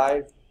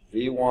 -5.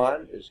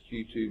 V1 is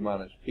Q2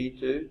 minus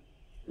P2,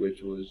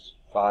 which was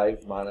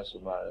 5 minus a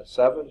minus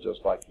 7,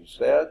 just like you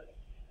said,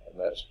 and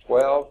that's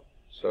 12.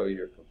 So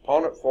your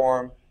component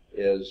form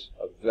is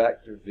a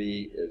vector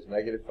v is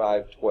negative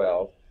 5,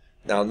 12.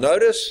 Now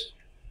notice,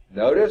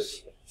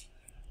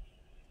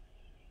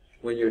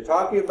 when you're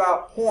talking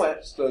about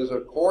points, those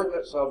are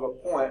coordinates of a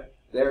point,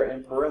 they're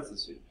in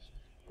parentheses.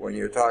 When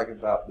you're talking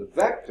about the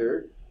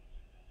vector,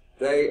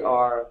 they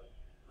are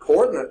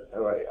coordinates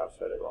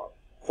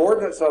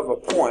of a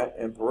point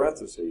in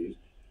parentheses,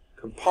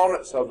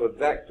 components of a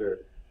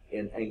vector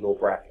in angle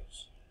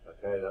brackets.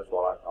 Okay, that's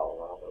what I call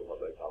them. I don't know what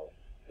they call it.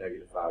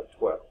 Negative 5,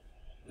 12.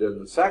 Then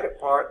the second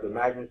part, the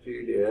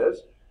magnitude,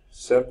 is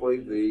simply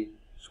the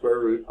square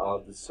root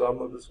of the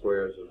sum of the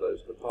squares of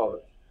those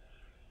components.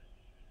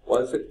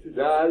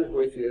 169,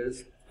 which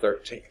is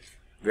 13.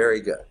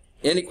 Very good.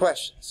 Any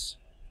questions?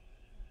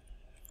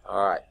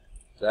 All right.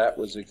 That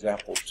was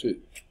example 2.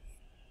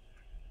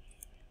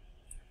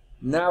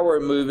 Now we're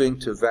moving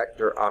to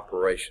vector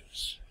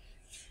operations.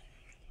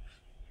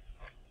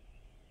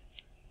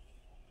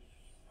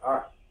 All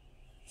right.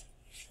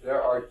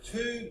 There are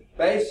 2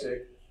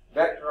 basic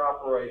vector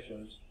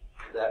operations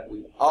that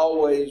we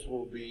always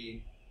will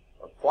be,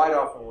 or quite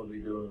often will be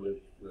doing with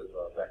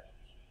vectors.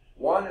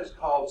 One is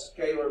called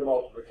scalar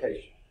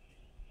multiplication.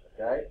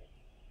 Okay?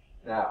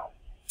 Now,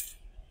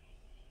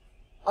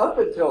 up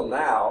until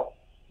now,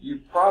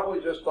 you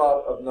probably just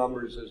thought of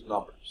numbers as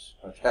numbers.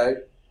 Okay?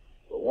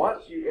 But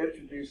once you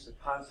introduce the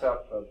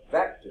concept of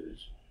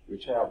vectors,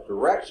 which have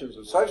directions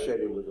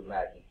associated with the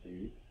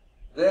magnitude,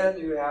 then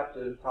you have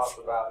to talk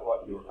about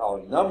what you were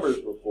calling numbers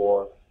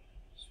before,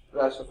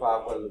 specify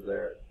whether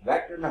they're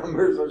vector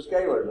numbers or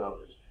scalar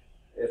numbers.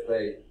 If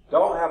they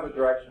don't have a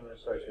direction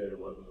associated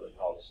with them, they're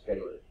called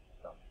scalar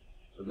numbers.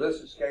 So this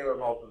is scalar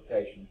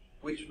multiplication,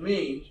 which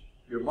means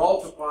you're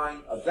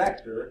multiplying a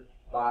vector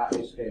by a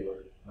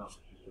scalar number,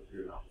 just a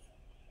pure number.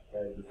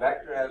 Okay? The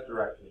vector has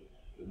direction,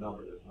 the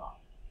number does not.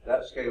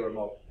 That's scalar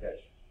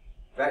multiplication.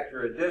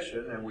 Vector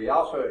addition, and we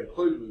also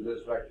include with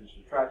this vector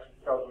subtraction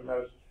because we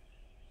know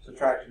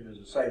subtraction is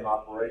the same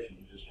operation,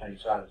 you just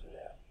change signs of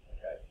that.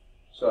 Okay?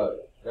 So,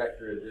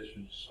 vector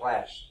addition /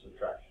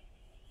 subtraction.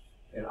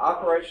 In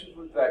operations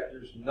with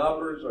vectors,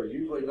 numbers are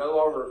usually no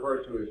longer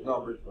referred to as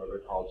numbers, but they're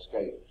called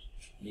scalars,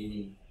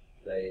 meaning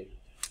they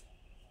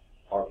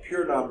are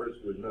pure numbers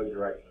with no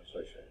direction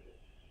associated.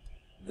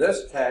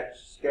 This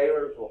text,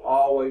 scalars will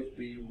always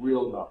be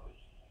real numbers.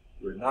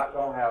 We're not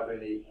going to have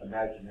any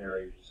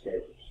imaginary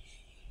scalars.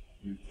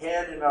 You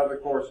can in other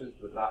courses,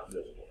 but not in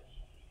this course.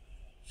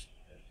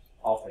 It's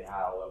awfully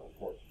high level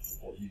courses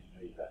before you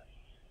need that.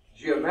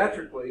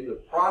 Geometrically, the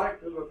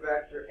product of a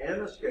vector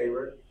and a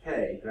scalar,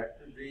 k,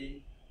 vector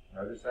v,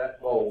 notice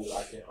that bold,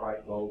 I can't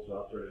write bolds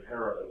up, or an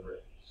arrow over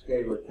it.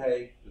 Scalar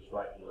k, just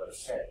write the letter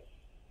k.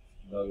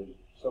 No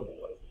symbol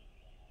with it.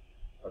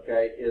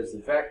 Okay, is the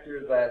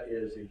vector that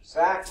is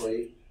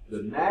exactly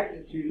the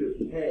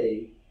magnitude of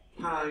k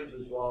times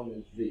as long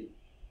as v.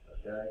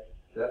 Okay,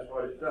 that's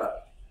what it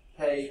does.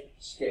 K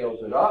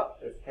scales it up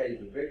if k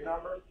is a big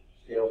number,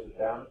 scales it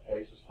down if k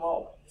is a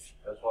small number.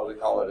 That's why they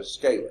call it a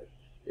scalar.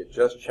 It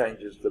just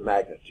changes the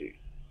magnitude.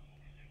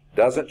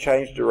 Doesn't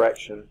change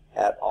direction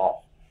at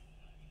all.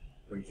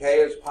 When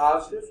k is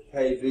positive,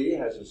 kv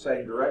has the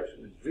same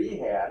direction as v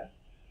had.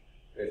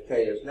 If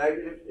k is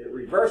negative, it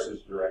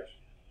reverses direction.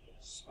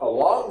 It's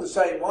along the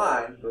same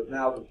line, but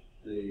now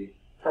the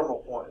terminal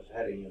point is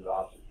heading in the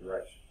opposite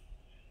direction.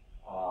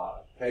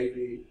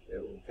 Kv,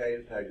 when k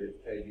is negative,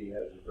 kv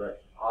has a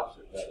direction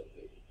opposite that of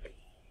v.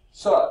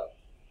 So,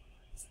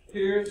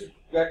 here's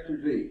vector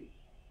v.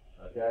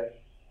 Okay?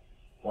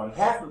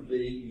 1/2 of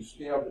v, you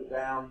scaled it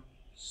down,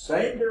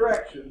 same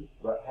direction,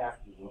 but half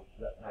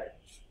that magnitude.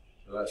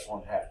 So that's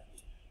 1/2.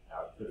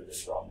 Now, it could have been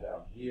drawn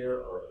down here,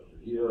 or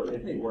over here, or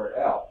anywhere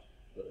else,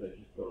 but they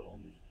just put it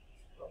on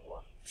the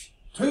line.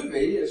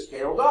 2v is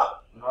scaled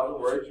up. In other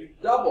words, you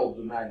doubled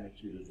the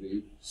magnitude of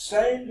v.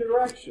 Same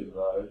direction,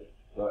 though,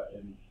 but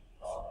in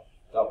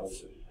double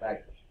the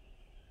magnitude.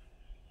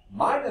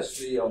 Minus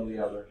v, on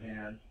the other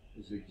hand,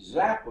 is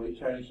exactly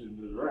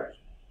changing the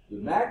direction. The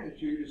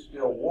magnitude is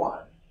still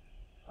 1.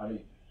 I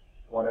mean,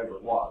 whatever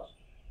it was,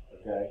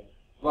 okay?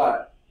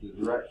 But the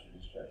direction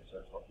has changed.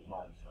 That's what the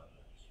minus sign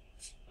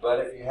is.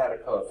 But if you had a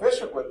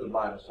coefficient with the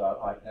minus sign,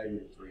 like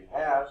negative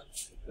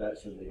 3/2,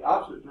 that's in the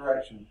opposite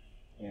direction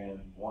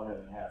and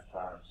 1.5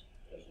 times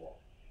as long.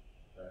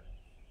 Okay?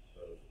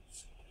 So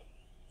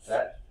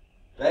that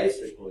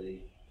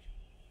basically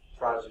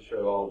tries to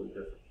show all the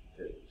different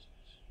utilities.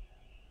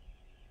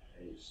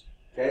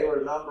 A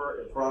scalar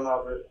number in front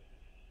of it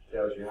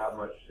tells you how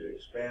much to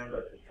expand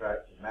or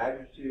contract the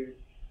magnitude.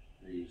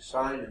 The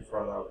sign in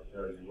front of it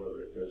tells you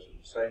whether it goes in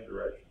the same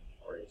direction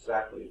or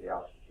exactly the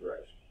opposite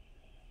direction.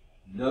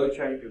 No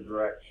change of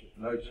direction,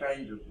 no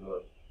change of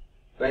the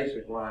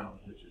basic line on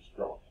which it's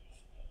drawn.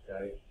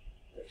 Okay?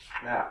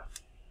 Now,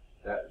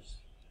 that's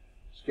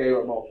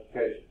scalar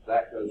multiplication.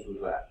 That goes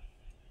with that.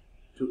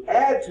 To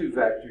add 2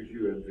 vectors,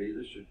 u and v,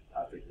 this should,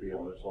 I think, be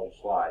on this whole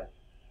slide.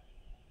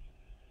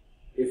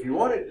 If you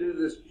want to do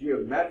this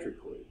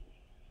geometrically,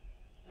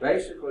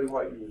 basically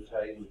what you would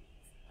say was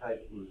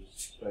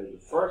say the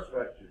first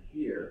vector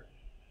here,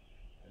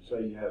 so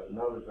you have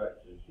another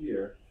vector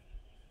here.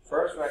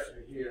 First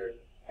vector here,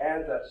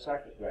 add that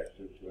second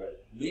vector to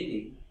it,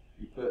 meaning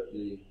you put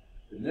the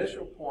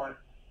initial point,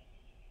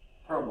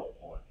 terminal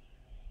point.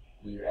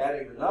 When you're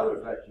adding another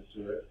vector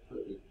to it,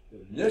 put the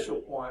initial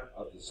point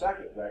of the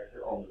second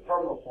vector on the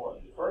terminal point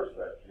of the first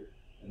vector,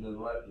 and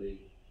then let the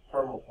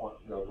terminal point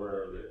go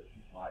wherever it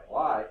might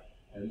lie,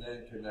 and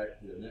then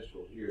connect the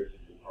initial here to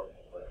the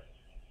terminal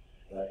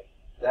there. Right?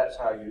 That's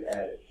how you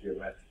add it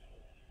geometrically,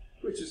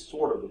 which is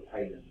sort of a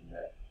pain in the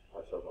neck,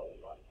 like somebody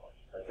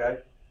like that.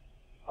 Okay?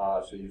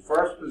 So you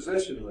first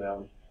position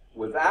them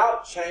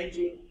without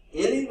changing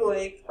any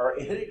length or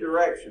any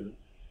direction,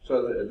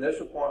 so the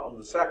initial point on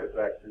the second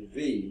vector,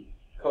 v,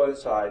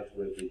 coincides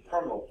with the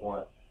terminal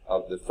point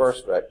of the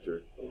first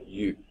vector,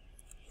 u.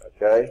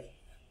 Okay?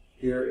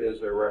 Here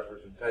is a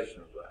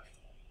representation of that.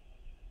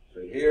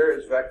 So here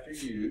is vector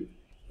u,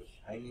 just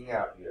hanging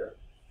out here.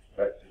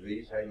 Vector v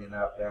is hanging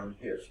out down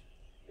here.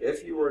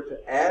 If you were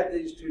to add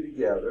these two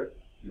together,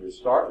 you would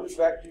start with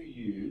vector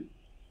u,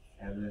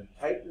 and then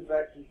take the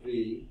vector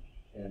v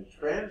and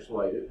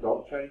translate it.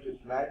 Don't change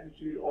its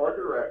magnitude or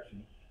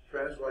direction.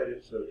 Translate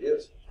it so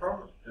its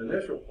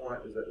initial point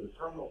is at the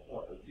terminal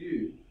point of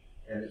u,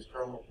 and its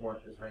terminal point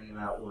is hanging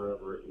out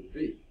wherever it would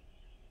be.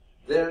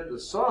 Then the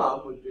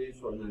sum would be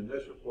from the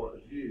initial point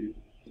of u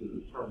to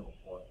the terminal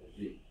point of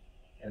v,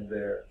 and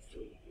there it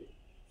would be.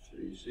 So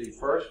you see,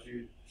 first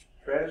you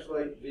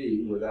translate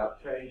v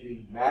without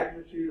changing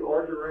magnitude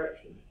or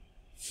direction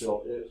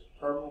till its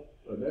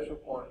initial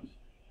point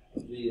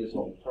v is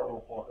on the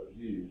terminal point of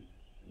u,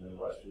 and then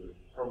let the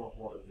terminal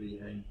point of v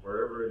hang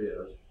wherever it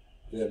is.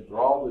 Then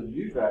draw the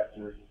u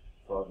vector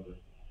from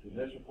the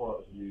initial point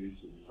of u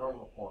to the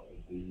terminal point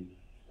of v.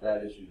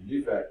 That is your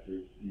u vector,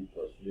 u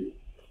plus v.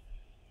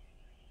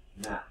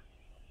 Now,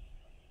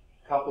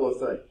 a couple of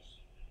things.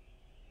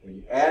 When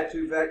you add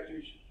two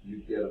vectors, you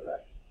get a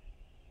vector.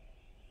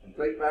 And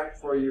think back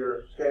for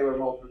your scalar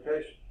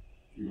multiplication.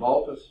 If you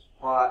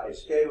multiply a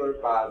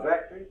scalar by a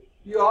vector,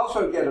 you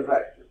also get a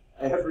vector.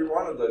 Every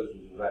one of those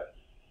is a vector.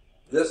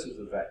 This is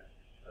a vector.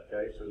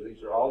 Okay, so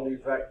these are all new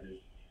vectors.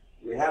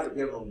 We haven't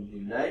given them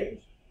new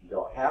names. You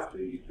don't have to.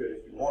 You could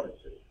if you wanted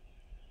to.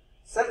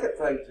 Second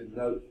thing to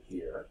note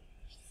here,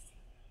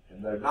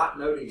 and they're not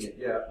noting it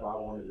yet, but I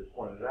wanted to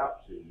point it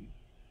out to you.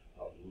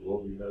 We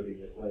will be noting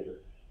it later.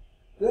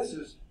 This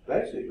is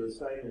basically the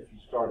same if you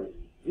started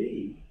with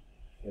v,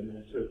 and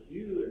then took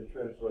u and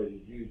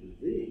translated u to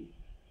v,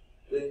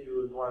 then you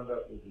would wind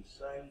up with the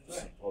same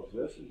thing. Well,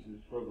 this is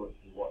equivalent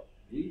to what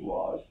v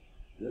was.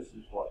 This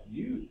is what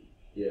u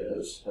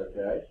is,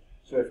 okay?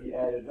 So if you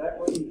add it that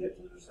way, you get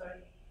to the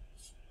same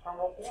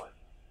terminal point.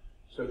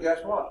 So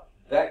guess what?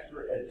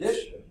 Vector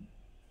addition,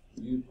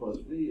 u plus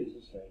v is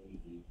the same as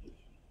v plus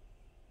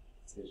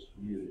u. It's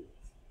commutative.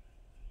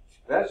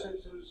 That's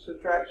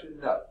subtraction,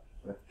 no.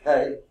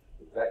 Okay?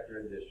 The vector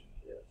addition,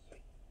 yes.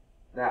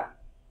 Now,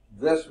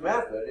 this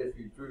method, if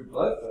you drew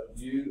both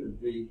u and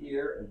v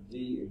here and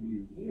v and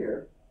u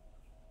here,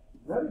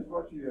 notice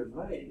what you have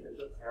made is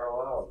a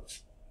parallelogram.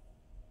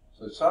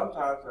 So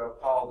sometimes they'll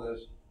call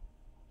this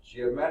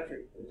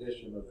geometric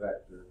addition of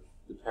vectors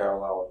the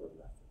parallelogram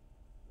method,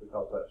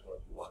 because that's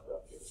what you wind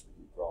up with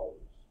when you draw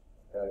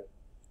these. Okay?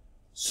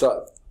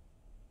 So,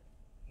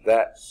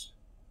 that's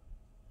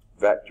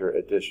vector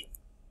addition.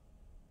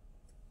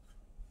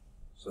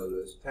 So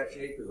this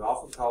technique is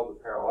often called the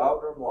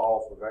parallelogram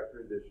law for vector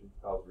addition,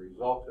 because the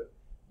resultant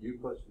u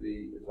plus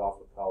v is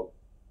often called,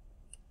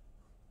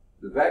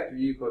 the vector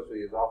u plus v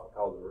is often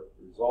called the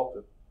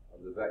resultant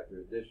of the vector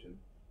addition,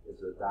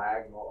 is a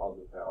diagonal of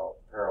the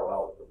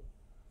parallelogram,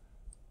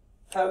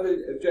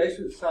 having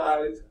adjacent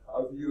sides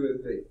of u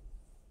and v.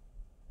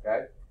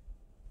 Okay?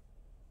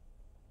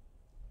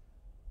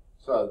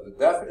 So the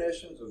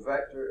definitions of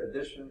vector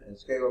addition and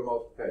scalar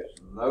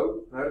multiplication.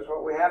 Notice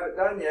what we haven't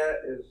done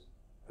yet is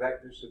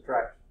vector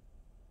subtraction.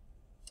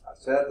 I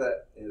said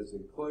that it is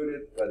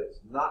included, but it's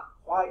not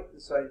quite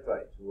the same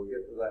thing, so we'll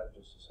get to that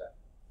in just a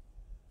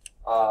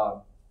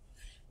second.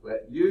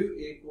 Let u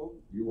equal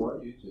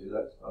u1, u2,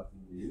 that's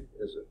nothing new,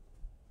 is it?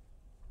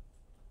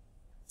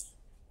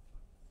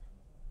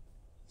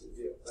 Good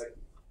deal, thank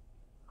you.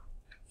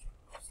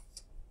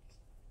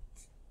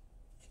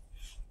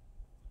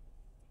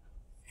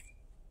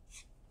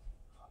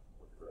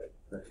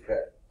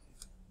 Okay.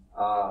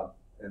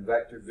 And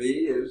vector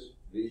v is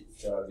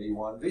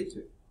v1,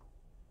 v2.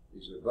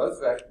 These are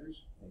both vectors,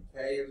 and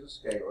k is a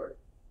scalar.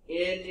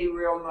 Any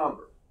real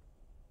number.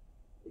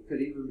 It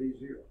could even be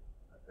 0.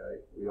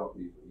 Okay? We don't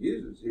usually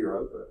use a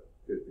 0, but it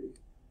could be.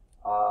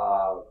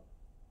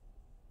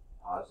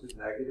 Positive,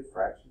 negative,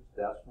 fractions,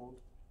 decimals,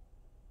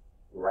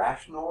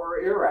 rational or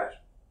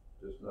irrational.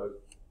 Just no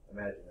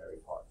imaginary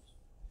parts.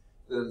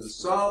 Then the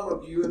sum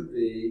of u and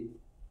v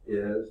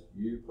is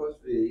u plus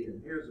v,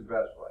 and here's the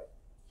best way.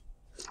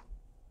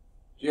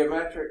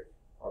 Geometric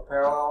or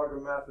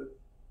parallelogram method,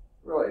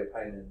 really a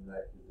pain in the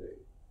neck to do.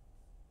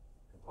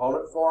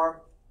 Component form,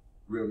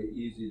 really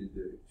easy to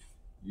do.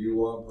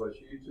 u1 plus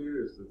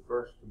u2 is the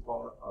first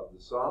component of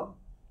the sum.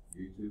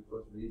 u2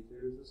 plus v2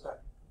 is the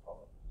second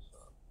component of the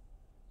sum.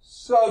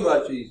 So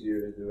much easier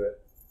to do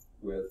it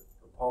with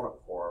component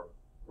form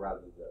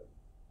rather than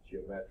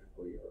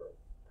geometrically or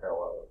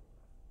parallel.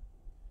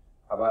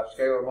 How about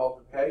scalar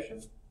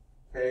multiplication?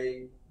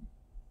 K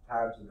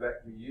times the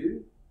vector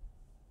u.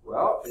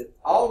 Well, it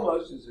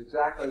almost is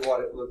exactly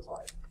what it looks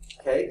like.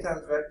 K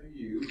times vector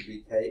u would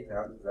be K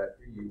times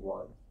vector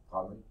u1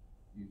 common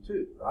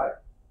u2, right?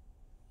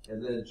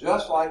 And then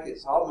just like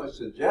it's almost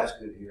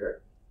suggested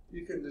here,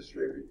 you can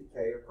distribute the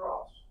K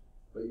across.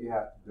 But you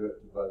have to do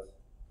it to both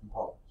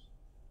components.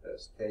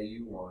 That's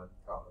KU1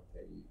 comma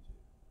KU2.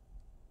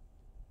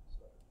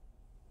 So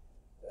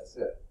that's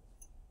it.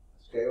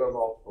 A scalar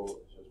multiple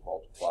is just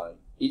multiplying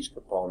each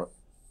component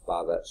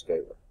by that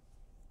scalar.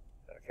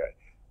 Okay.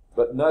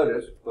 But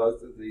notice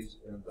both of these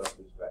end up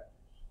as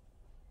vectors.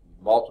 You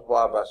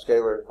multiply by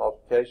scalar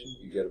multiplication,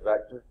 you get a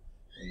vector,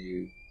 and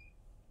you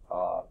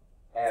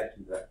add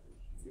two vectors,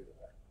 you get a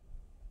vector.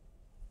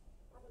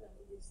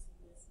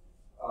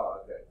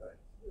 Oh, okay, thanks.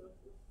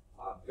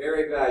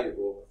 Very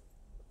valuable.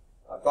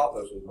 I thought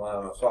this was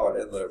mine. I saw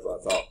it in there, but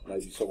I thought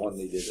maybe someone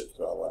needed it,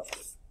 so I left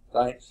it.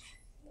 Thanks.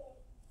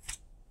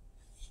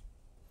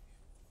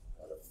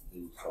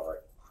 Sorry.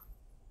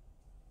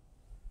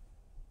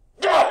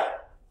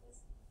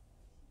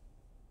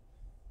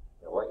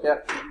 You wake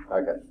up?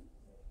 Okay.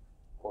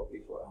 Poor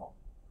people at home.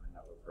 I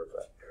never heard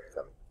that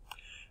coming.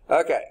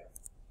 Okay.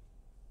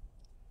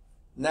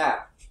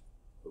 Now,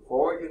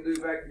 before we can do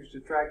vector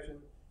subtraction,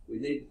 we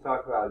need to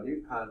talk about a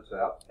new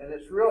concept, and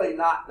it's really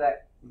not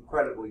that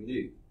incredibly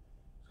new.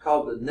 It's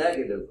called the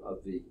negative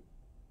of V.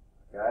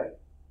 Okay?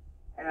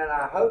 And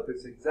I hope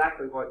it's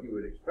exactly what you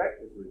would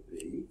expect it would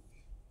be.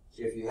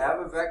 If you have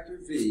a vector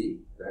V,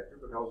 vector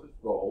because it's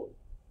bold,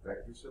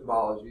 vector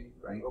symbology,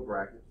 angle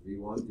brackets,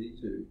 V1,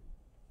 V2,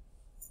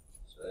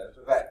 so that's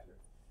a vector.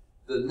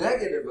 The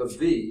negative of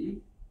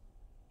V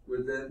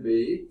would then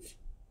be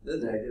the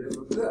negative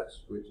of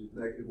this, which is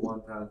negative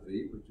 1 times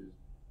V, which is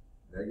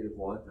negative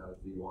 1 times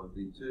V1,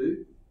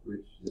 V2,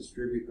 which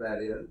distribute that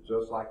in,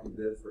 just like we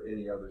did for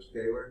any other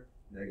scalar,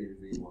 negative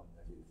V1,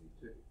 negative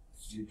V2.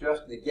 You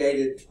just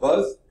negated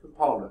both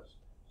components,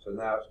 so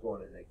now it's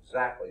going in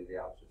exactly the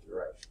opposite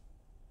direction.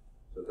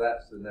 So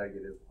that's the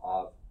negative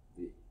of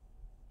V,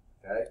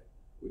 okay?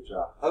 Which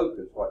I hope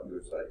is what you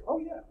would say, oh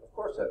yeah, of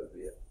course that would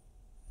be it.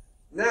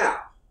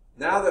 Now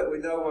that we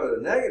know what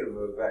a negative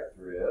of a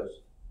vector is,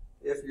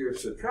 if you're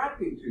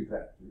subtracting two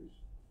vectors,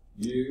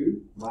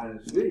 u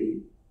minus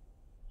v,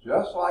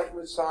 just like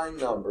with sign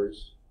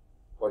numbers,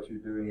 what you're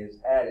doing is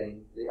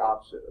adding the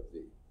opposite of v.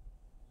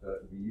 So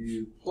it would be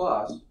u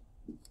plus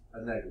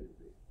a negative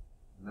v.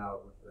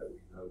 Now that we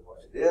know what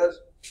it is,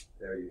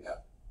 there you have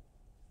it.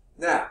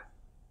 Now,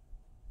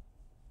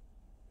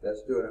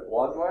 that's doing it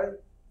one way.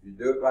 If you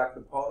do it by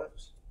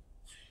components,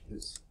 they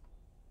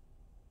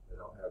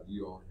don't have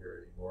u on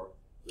here anymore,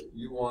 but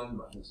u1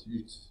 minus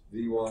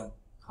v1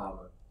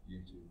 comma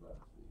u2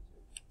 minus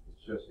v2.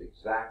 It's just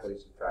exactly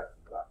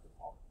subtracting by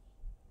components.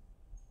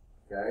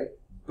 Okay?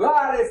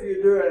 But if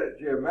you're doing it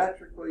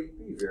geometrically,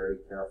 be very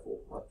careful.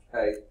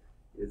 Okay?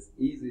 It's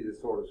easy to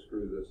sort of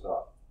screw this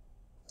up.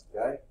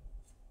 Okay?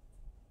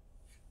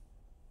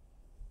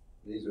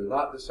 These are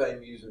not the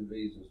same u's and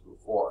v's as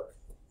before.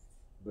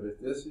 But if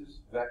this is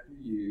vector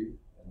u,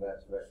 and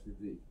that's vector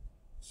v.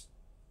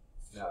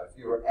 Now, if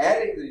you were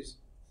adding these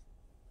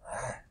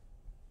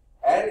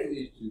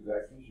two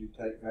vectors, you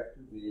take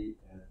vector v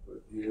and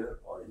put here,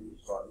 or you would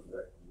start with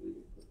vector v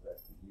and put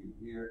vector u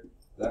here.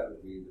 That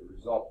would be the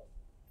result,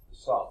 the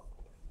sum.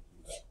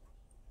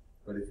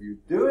 But if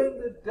you're doing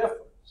the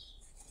difference,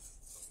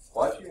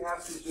 what you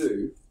have to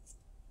do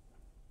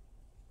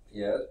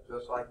is,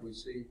 just like we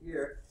see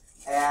here,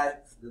 add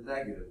the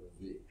negative of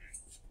v.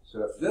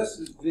 So if this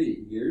is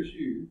v, here's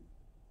u,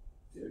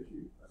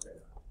 okay,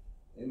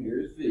 and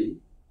here's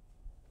v,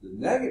 the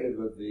negative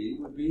of v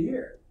would be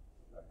here,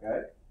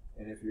 okay?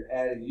 And if you're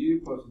adding u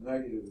plus the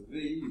negative of v,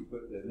 you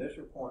put the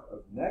initial point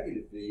of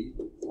negative v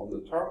on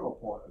the terminal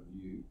point of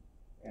u,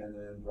 and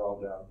then draw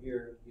down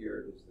here.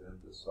 Here is then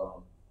the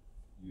sum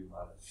u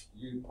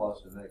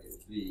plus the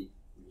negative v,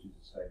 which is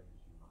the same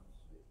as u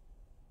minus v.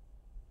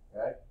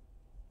 Okay?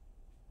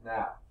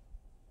 Now,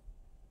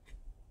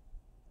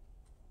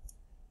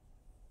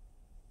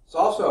 it's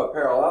also a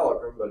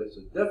parallelogram, but it's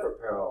a different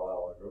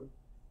parallelogram.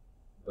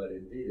 But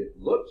indeed,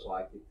 it looks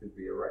like it could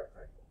be a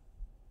rectangle.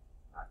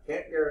 I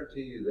can't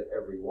guarantee you that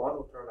every one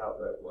will turn out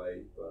that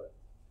way, but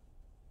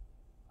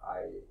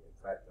in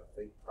fact, I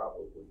think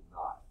probably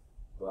not.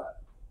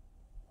 But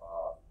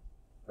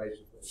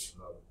basically, it's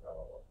another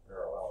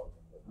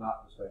parallelogram, but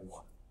not the same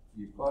one.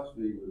 U plus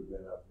v would have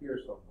been up here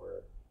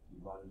somewhere. U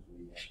minus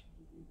v has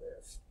to be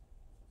there.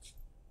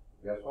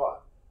 Guess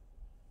what?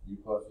 U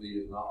plus v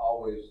is not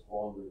always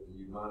longer than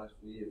u minus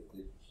v. If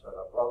these are set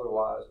up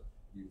otherwise,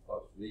 u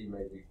plus v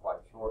may be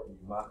quite short and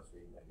u minus v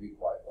may be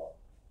quite long.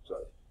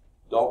 So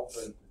don't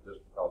think that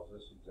just because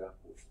this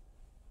example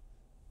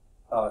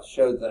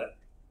showed that.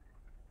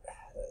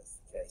 That's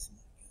the case.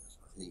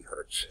 My knee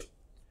hurts.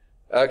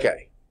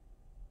 Okay.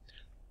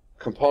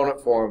 Component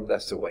form,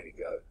 that's the way to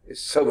go.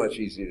 It's so much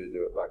easier to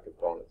do it by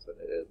components than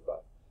it is by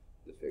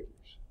the figure.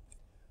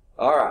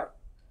 All right,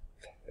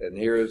 and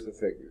here is the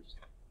figures,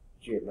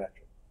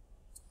 geometric.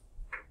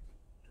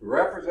 To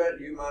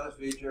represent u minus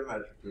v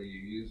geometrically,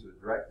 you use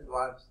a directed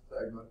line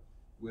segment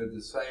with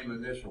the same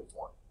initial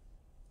point.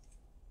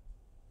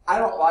 I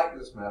don't like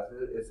this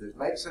method. If it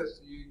makes sense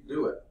to you,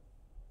 do it.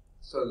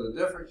 So the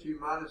difference u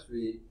minus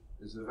v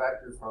is the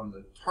vector from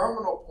the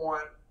terminal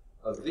point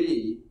of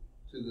v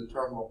to the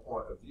terminal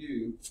point of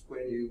u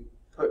when you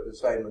put the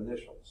same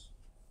initials,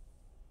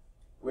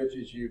 which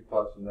is u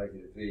plus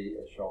negative v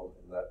as shown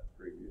in that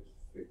previous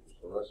figure.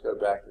 So let's go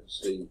back and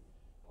see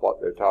what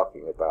they're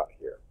talking about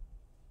here.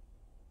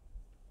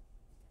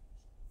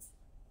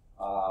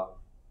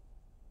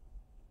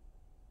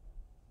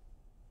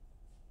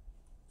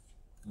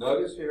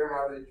 Notice here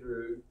how they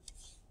drew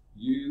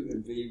u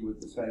and v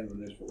with the same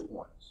initial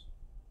points.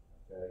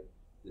 Okay,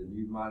 then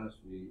u minus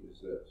v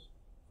is this,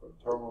 from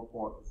terminal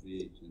point of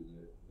v to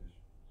the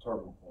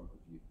terminal point of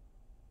u.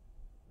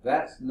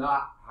 That's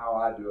not how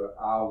I do it.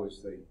 I always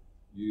think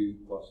u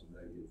plus a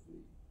negative v.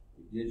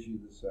 It gives you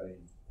the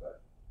same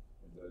thing,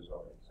 and those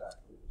are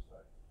exactly the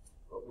same.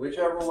 But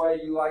whichever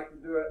way you like to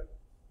do it,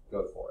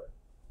 go for it.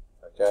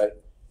 Okay?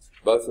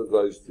 Both of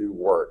those do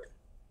work.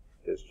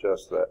 It's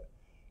just that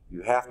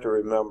you have to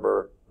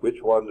remember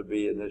which one to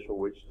be initial,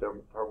 which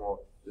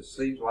terminal. It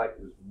seems like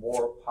there's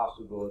more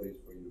possibilities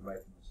for you to make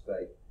a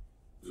mistake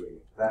doing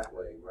it that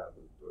way rather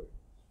than doing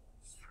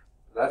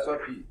it. That's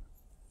up to you.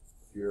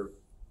 If you're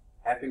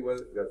happy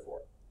with it, go for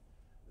it.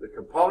 The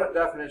component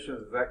definition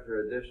of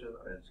vector addition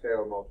and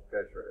scalar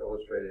multiplication are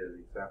illustrated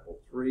in example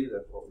 3.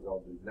 That's what we're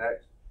going to do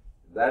next.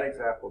 In that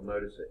example,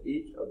 notice that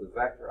each of the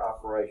vector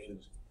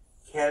operations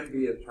can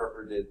be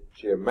interpreted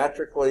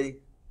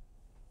geometrically.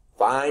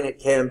 Fine, it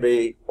can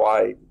be.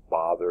 Why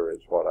bother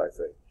is what I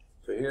think.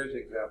 So here's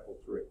example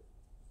 3.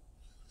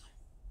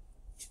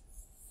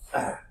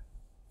 Now,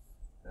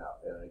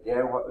 and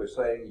again, what they're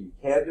saying, you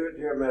can do it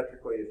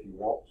geometrically if you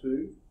want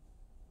to.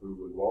 Who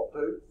would want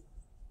to?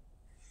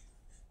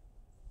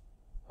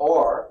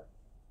 Or,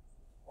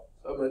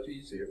 so much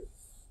easier,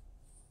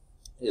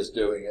 is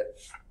doing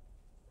it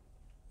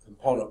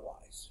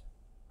component-wise.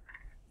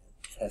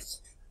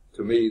 That's,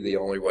 to me, the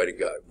only way to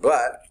go.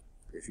 But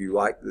if you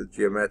like the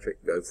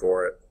geometric, go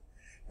for it.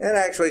 And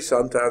actually,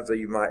 sometimes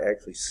you might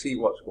actually see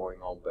what's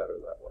going on better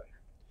that way.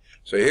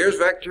 So here's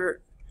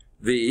vector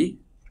v,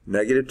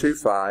 negative 2,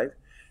 5,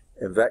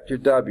 and vector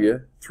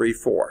w, 3,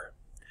 4.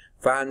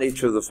 Find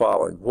each of the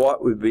following.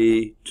 What would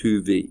be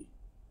 2v?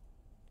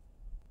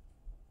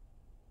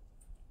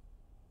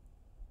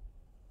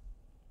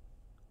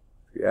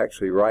 If you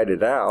actually write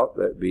it out,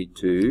 that would be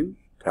 2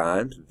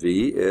 times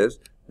v is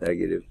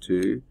negative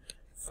 2,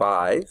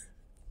 5.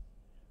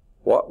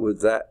 What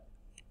would that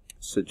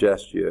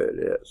suggest you it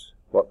is?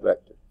 What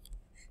vector?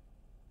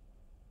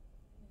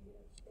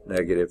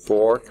 Negative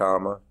 4,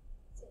 comma,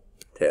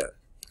 10.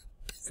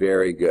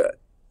 Very good.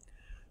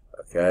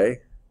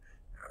 Okay.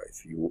 Now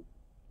if you,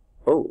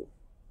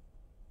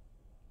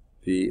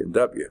 v and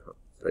w.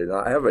 They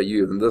don't have a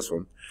u in this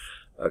one.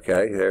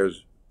 Okay,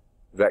 there's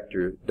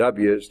vector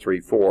w is 3,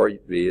 4,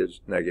 v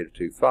is negative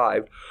 2,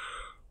 5.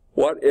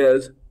 What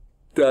is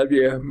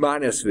w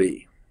minus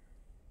v?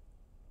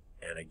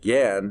 And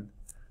again,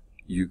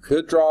 you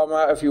could draw them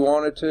out if you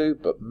wanted to,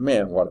 but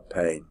man, what a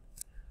pain.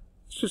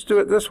 Let's just do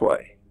it this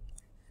way.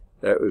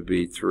 That would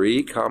be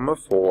 3, comma,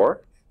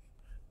 4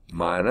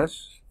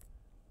 minus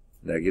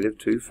negative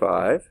 2,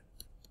 5.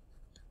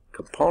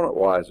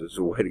 Component-wise is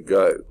the way to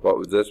go. What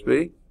would this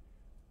be?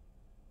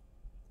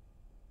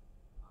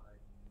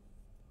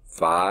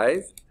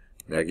 5,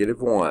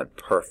 negative 1.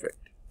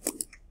 Perfect.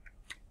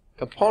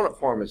 Component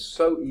form is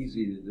so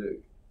easy to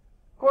do.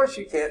 Of course,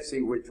 you can't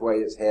see which way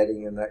it's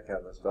heading and that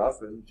kind of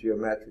stuff, and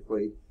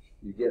geometrically,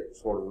 you get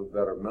sort of a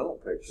better mental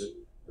picture,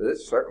 but it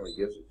certainly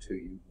gives it to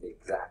you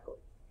exactly.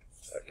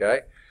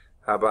 Okay?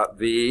 How about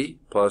v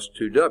plus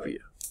 2w?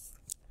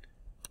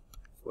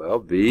 Well,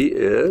 v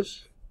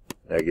is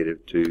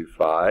negative 2,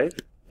 5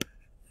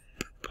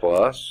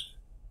 plus,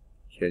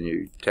 can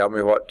you tell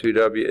me what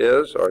 2w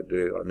is, or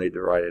do I need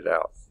to write it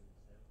out?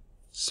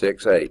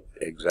 6, 8,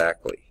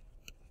 exactly.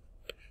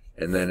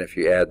 And then if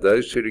you add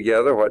those two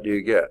together, what do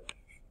you get?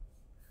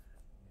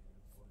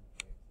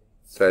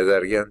 Say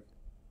that again.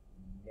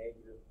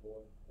 Negative 4,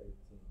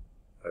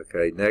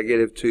 13. Okay,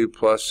 negative 2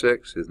 plus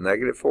 6 is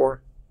negative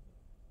 4.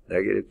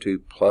 Negative 2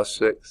 plus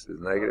 6 is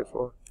negative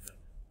 4.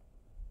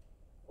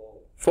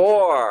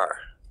 4,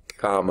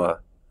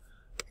 comma,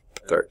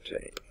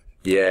 13.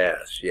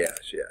 Yes,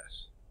 yes,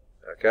 yes.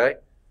 Okay?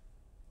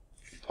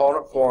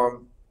 Component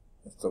form,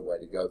 that's the way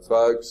to go,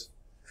 folks.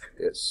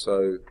 It's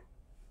so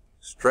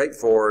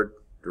straightforward,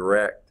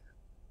 direct,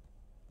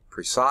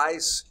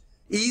 precise,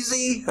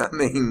 easy. I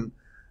mean,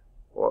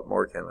 what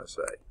more can I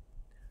say?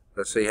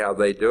 Let's see how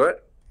they do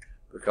it.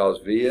 Because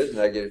v is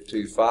negative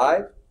 2,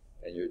 5,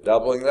 and you're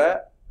doubling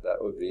that,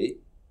 that would be,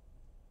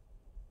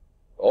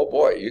 oh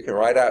boy, you can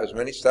write out as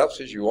many steps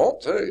as you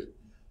want to.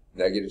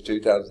 Negative 2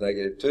 times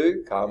negative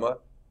 2, comma,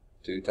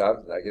 2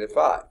 times negative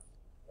 5.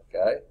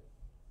 Okay?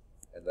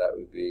 And that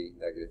would be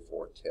negative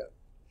 4, 10.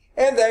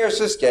 And there's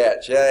the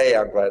sketch. Yay,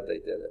 I'm glad they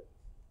did it.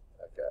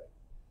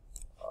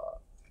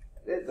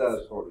 it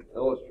does sort of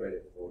illustrate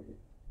it for you.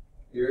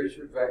 Here's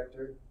your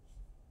vector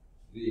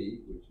v,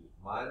 which is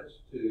minus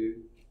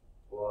 2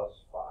 plus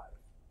 5.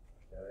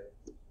 Okay?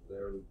 So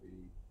there would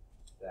be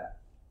that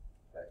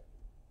vector.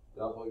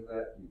 Doubling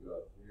that, you go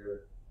up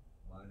here,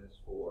 minus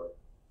 4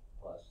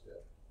 plus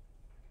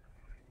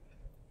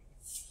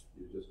 6.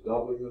 You're just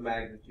doubling the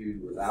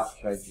magnitude without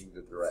changing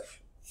the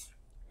direction.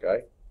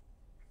 Okay?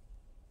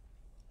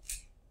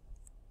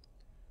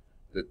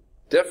 The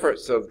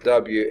difference of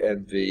W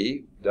and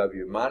V,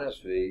 W minus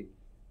V,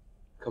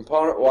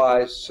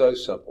 component-wise, so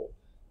simple.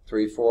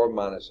 3, 4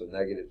 minus a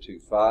negative 2,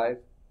 5.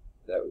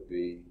 That would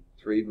be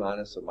 3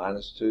 minus a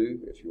minus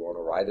 2, if you want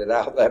to write it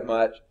out that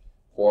much.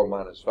 4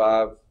 minus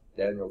 5.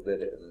 Daniel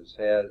did it in his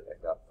head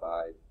and got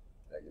 5,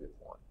 negative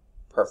 1.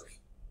 Perfect.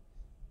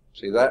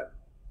 See that?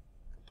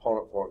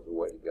 Component form is the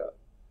way to go.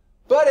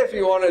 But if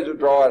you wanted to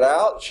draw it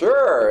out,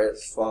 sure,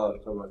 it's fun,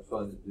 so much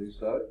fun to do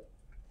so.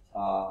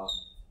 Now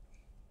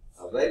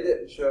they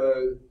didn't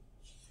show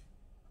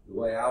the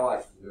way I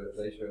like to do it.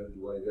 They showed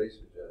the way they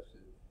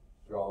suggested.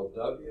 Draw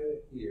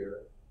W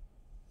here.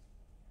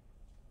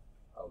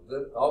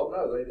 Oh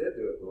no, they did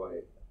do it the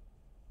way.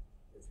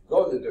 If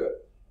you're going to do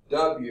it,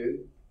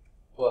 W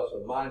plus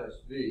a minus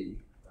V.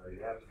 Now you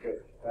have to get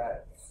it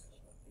back.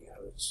 Yeah,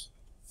 let's see.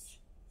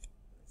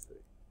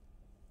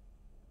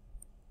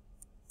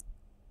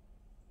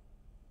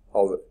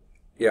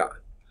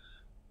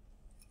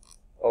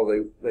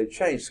 They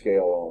changed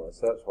scale on us.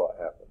 That's what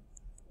happened.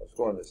 I was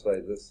going to say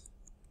this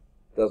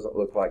doesn't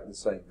look like the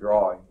same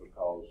drawing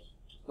because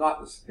it's not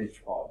the same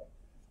drawing.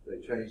 They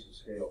changed the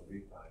scale V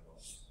time on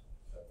us.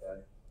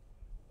 Okay?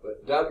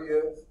 But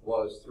W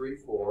was 3,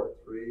 4,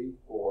 3,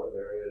 4,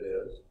 there it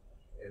is.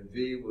 And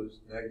V was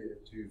negative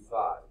 2,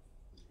 5.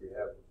 We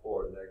have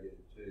before negative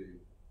 2,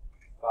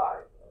 5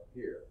 up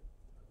here.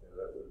 Okay,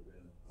 that would have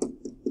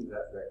been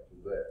that vector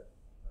there.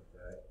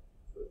 Okay?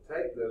 But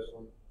take this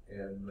one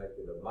and make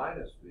it a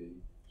minus V,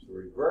 so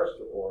reverse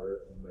the order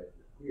and make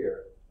it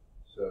here.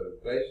 So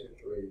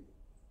basically,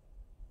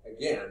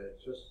 again,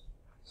 it's just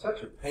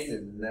such a pain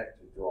in the neck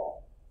to draw.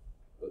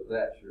 But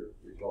that's your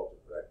resultant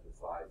vector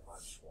 5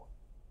 minus 1.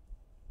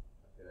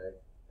 Okay?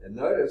 And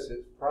notice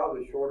it's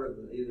probably shorter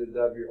than either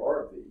W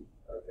or V.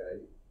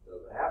 Okay?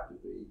 Doesn't have to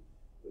be.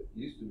 But it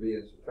used to be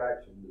in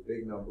subtraction, the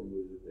big number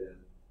would have been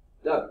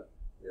W.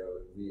 You know, it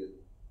would be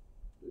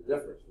the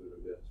difference would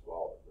have been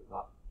smaller,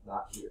 but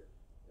not here.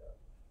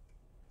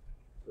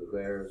 So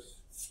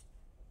there's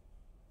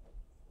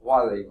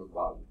why they even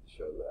bothered to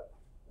show that.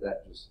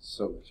 That just is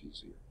so much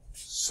easier.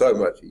 So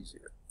much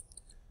easier.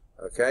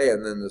 Okay,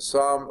 and then the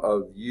sum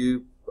of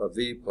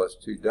V plus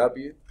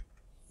 2W,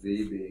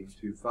 V being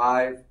 2,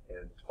 5,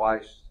 and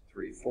twice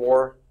 3,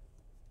 4.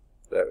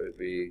 That would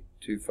be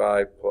 2,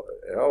 5,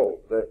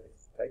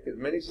 take as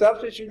many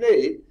steps as you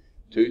need.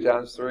 2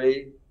 times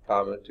 3,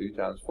 comma, 2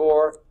 times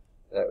 4.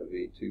 That would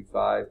be 2,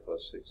 5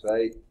 plus 6,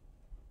 8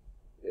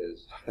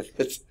 is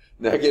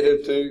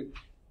negative 2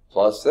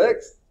 plus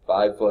 6.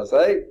 5 plus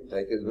 8,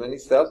 take as many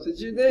steps as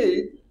you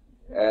need,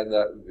 and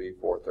that would be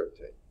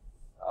 413.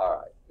 All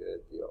right,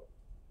 good deal.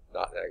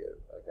 Not negative,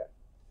 okay.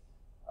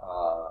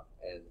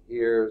 And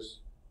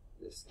here's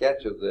the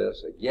sketch of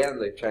this. Again,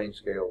 they changed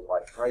scales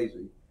like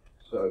crazy,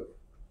 so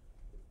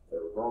if they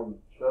were going to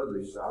show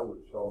these, I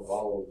would show them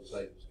all on the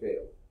same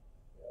scale,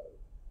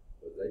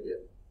 but they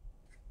didn't.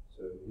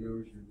 So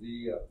here's your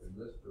V up in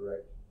this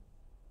direction,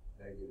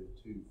 negative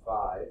 2,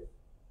 5,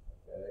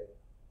 okay,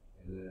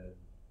 and then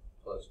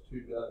plus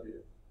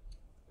 2W.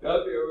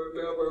 W,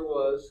 remember,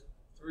 was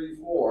 3,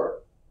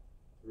 4.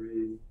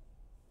 3,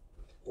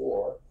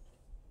 4.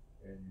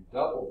 And you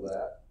double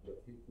that,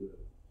 but keep the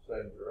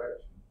same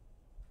direction.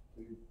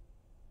 2,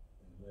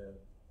 and then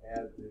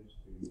add these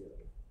two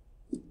together.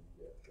 You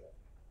get that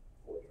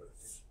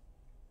 413.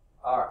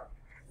 All right,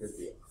 good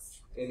deal.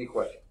 Any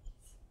questions?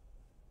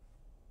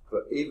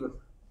 But even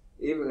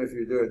if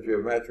you're doing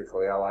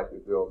geometrically, I like to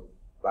do them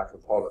by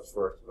components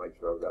first to make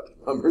sure I've got the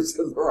numbers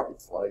in the right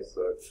place.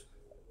 So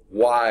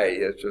Y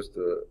is just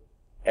an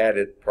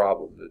added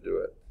problem to do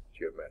it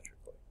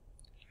geometrically.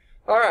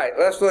 All right,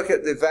 let's look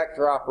at the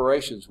vector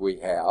operations we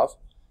have.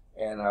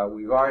 And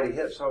we've already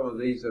hit some of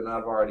these, and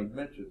I've already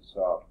mentioned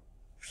some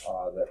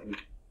that we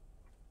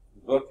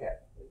look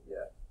at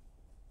yet.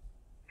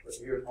 But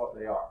here's what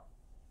they are.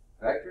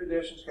 Vector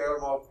addition, scalar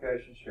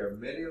multiplication share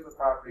many of the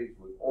properties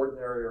with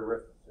ordinary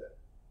arithmetic,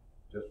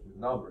 just with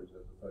numbers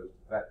as opposed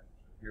to vectors.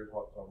 Here's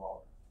what some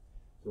are.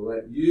 So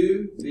let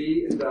U,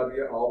 V, and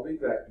W all be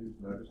vectors.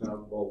 Notice how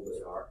bold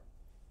they are.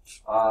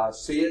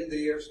 C and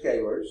D are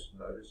scalars.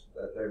 Notice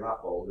that they're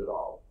not bold at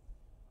all.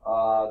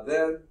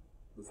 Then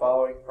the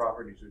following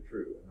properties are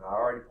true. And I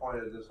already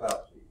pointed this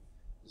out to you.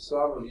 The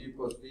sum of U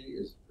plus V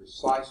is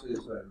precisely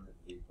the same as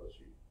V plus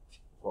U.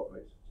 That's what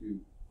makes the two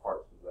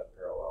parts of that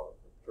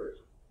parallelogram true.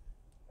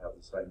 Have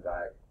the same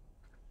diagonal.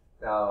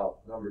 Now,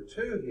 number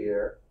 2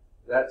 here,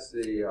 that's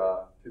the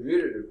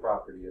commutative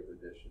property of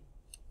addition.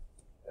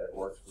 That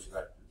works with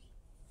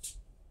vectors.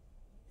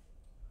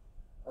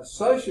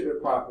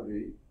 Associative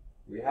property,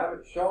 we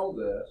haven't shown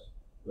this,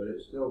 but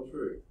it's still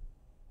true.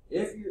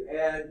 If you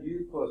add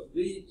u plus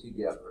v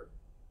together,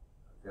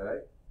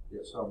 okay,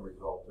 get some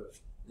resultant,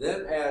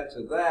 then add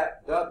to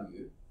that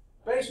w.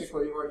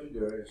 Basically, what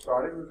you're doing is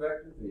starting with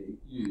vector v,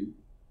 u,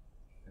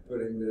 and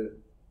putting the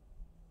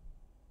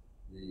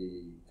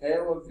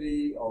tail of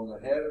v on the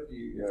head of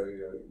u,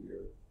 your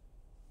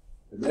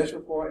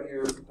initial point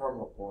here is the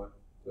terminal point,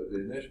 put the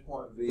initial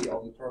point v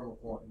on the terminal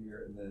point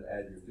here, and then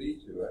add your v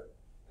to it.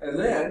 And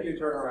then you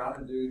turn around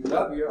and do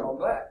w on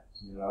that,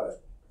 you know.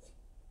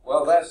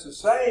 Well, that's the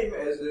same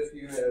as if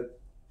you had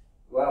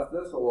left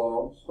this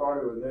alone,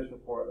 started with initial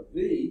point of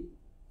v,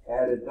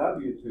 added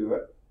w to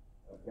it,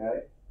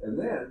 okay, and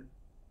then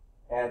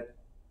add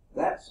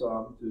that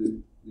sum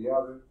to the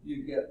other,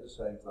 you get the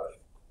same thing.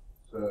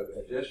 So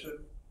addition,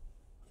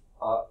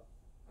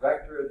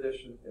 vector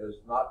addition is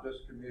not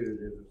just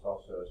commutative, it's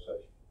also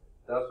associative.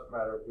 It doesn't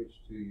matter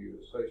which two you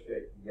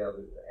associate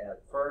together to add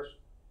first.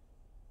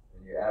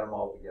 When you add them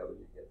all together,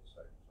 you get the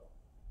same result.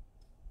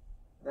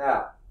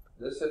 Now,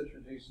 this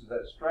introduces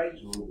that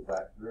strange little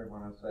vector, and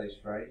when I say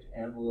strange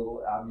and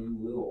little, I mean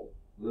little,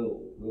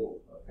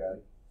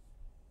 okay?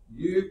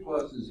 U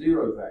plus the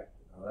zero vector.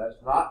 Now,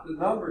 that's not the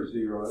number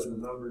zero. The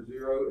number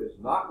zero is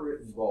not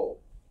written bold.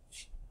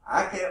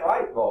 I can't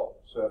write bold.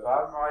 So if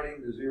I'm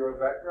writing the zero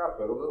vector, I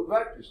put a little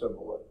vector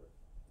symbol over it.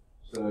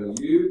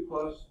 So U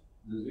plus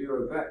the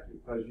zero vector,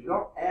 because you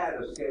don't add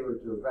a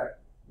scalar to a vector.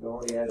 You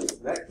only add a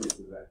vector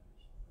to vectors.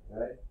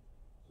 Okay?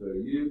 So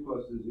U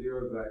plus the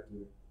zero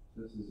vector.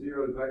 Since the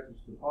zero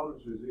vector's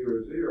components are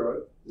 0,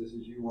 0, this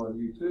is U1,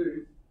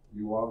 U2.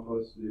 U1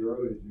 plus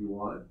 0 is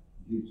U1.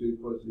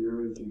 U2 plus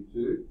 0 is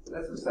U2.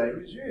 That's the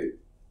same as U.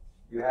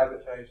 You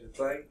haven't changed a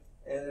thing.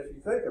 And if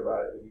you think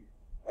about it, if you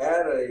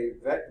add a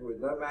vector with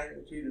no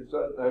magnitude and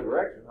no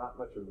direction, not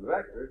much of a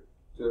vector,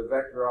 to a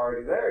vector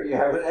already there, you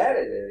haven't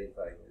added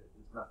anything.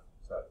 It's not.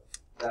 So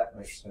that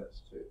makes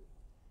sense too.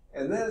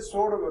 And then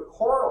sort of a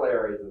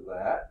corollary to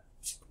that,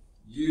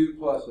 U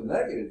plus a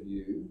negative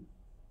U,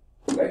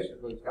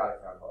 basically it's got to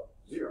come up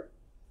 0.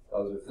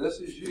 Because if this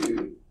is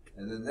U,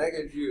 and then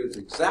negative U is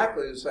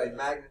exactly the same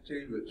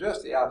magnitude but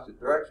just the opposite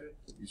direction,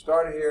 you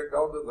start here,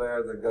 go to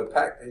there, then go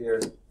back to here,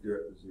 you're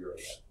at the 0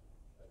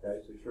 there.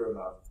 Okay, so sure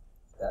enough,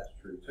 that's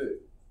true too.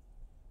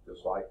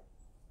 Just like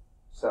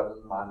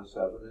 7 minus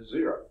 7 is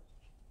 0.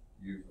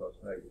 U plus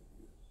negative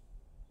U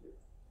is 0.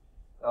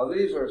 Now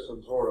these are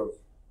some sort of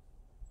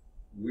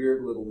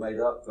weird little made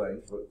up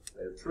things, but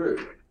they're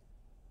true.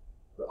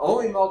 The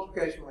only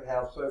multiplication we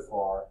have so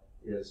far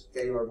is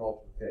scalar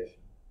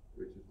multiplication,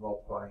 which is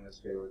multiplying a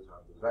scalar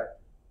times a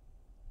vector.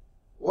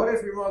 What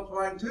if you're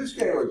multiplying two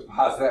scalars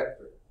by a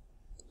vector?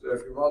 So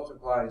if you're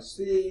multiplying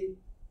C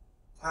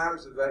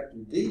times the vector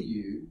du,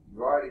 you've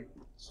already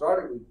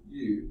started with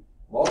u,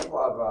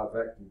 multiplied by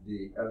a vector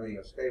d, a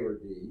scalar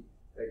d,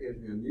 that gives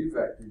me a new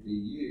vector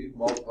du,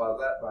 multiply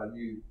that by a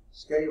new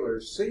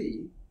scalar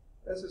c,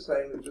 that's the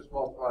same as just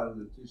multiplying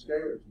the two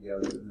scalars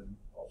together and then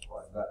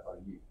multiplying that by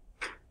u.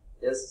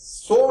 It's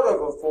sort of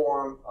a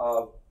form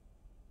of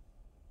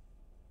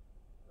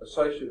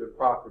associative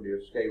property of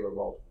scalar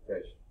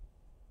multiplication,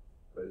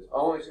 but it's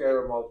only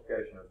scalar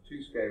multiplication of two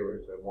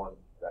scalars and one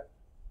vector.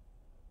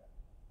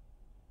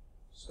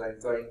 Same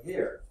thing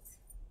here.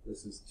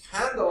 This is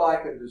kind of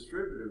like a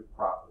distributive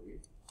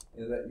property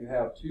in that you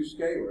have two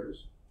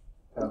scalars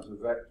times a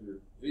vector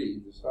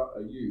v,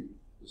 a u.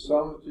 The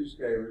sum of two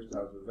scalars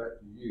times a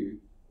vector u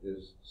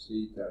is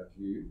c times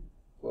u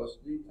plus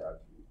d times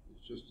u.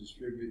 It's just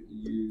distribute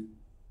the u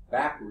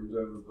backwards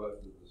over both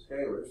of the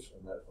scalars,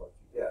 and that's what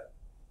you get.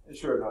 And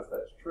sure enough,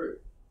 that's true.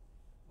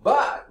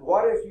 But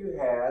what if you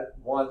had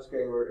one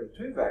scalar and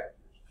two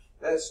vectors?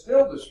 That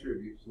still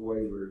distributes the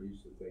way we're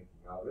used to thinking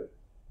of it.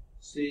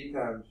 C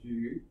times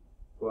u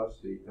plus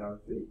c times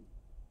v.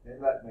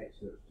 And that makes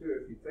sense too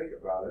if you think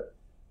about it.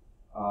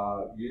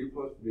 U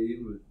plus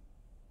v would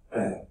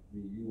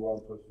be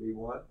u1 plus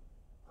v1,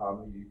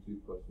 comma u2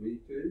 plus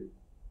v2.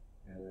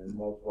 And then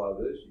multiply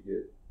this, you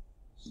get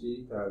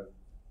c times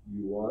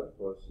u1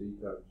 plus c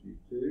times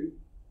u2.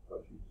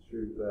 Plus you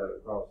distribute that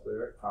across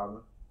there,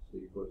 comma c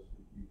plus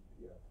u2.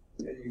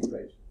 Yeah. And you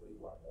basically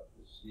wind up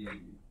with cu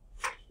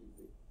plus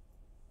cv.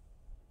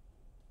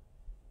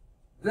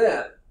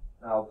 Then,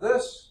 now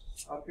this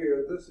up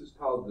here, this is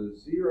called the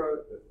zero.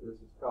 This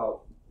is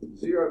called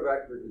zero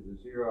vector is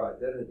a zero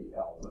identity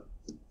element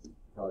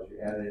because you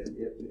add it to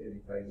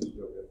anything, you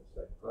still get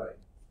the same thing.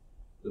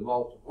 The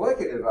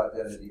multiplicative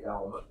identity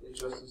element is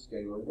just a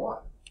scalar 1.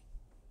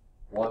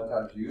 1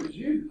 times u is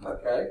u,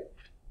 okay?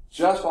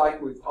 Just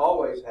like we've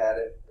always had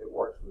it, it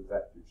works with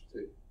vectors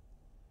too.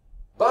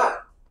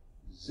 But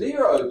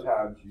 0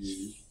 times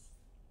u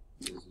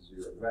is a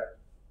zero vector.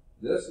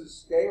 This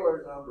is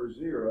scalar number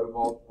 0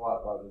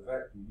 multiplied by the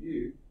vector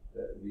u.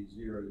 That would be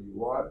 0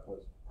 u1 plus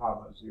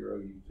comma 0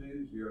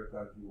 u2. 0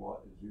 times u1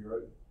 is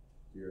 0.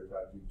 0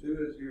 times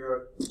u2 is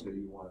 0. So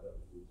you wind up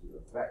with a 0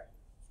 vector.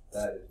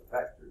 That is a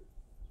vector.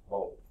 It's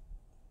bold.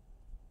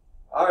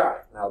 All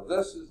right. Now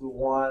this is the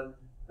one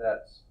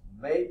that's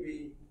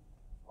maybe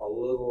a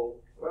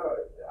little, well,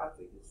 I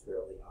think it's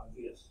fairly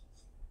obvious.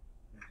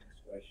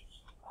 Goodness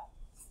gracious.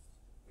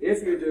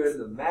 if you're doing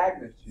the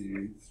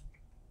magnitude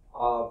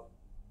of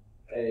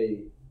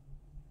a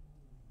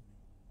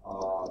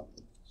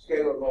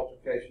scalar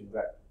multiplication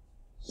vector,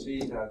 c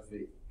times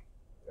v.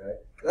 Okay?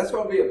 That's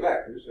going to be a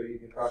vector, so you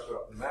can talk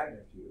about the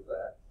magnitude of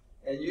that.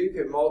 And you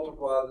can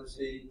multiply the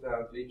c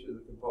times each of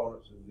the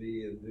components of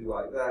v and do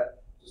like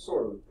that. Just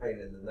sort of a pain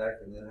in the neck,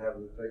 and then have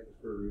them take the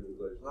square root of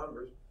those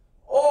numbers.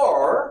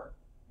 Or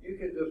you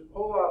can just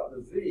pull out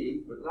the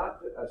v, but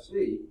not a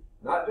c,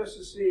 not just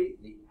a c,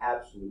 the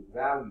absolute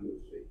value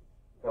of c.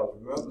 Because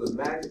remember, the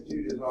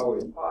magnitude is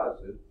always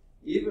positive,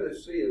 even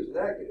if c is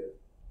negative,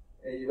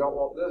 and you don't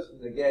want this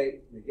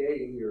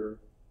negating your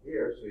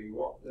here, so you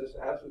want this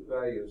absolute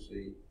value of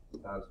c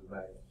times the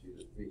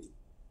magnitude of v.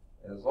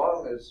 And as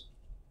long as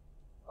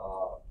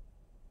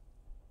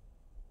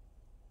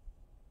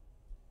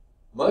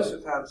most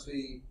of the time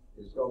c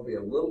is going to be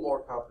a little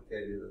more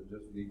complicated than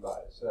just v by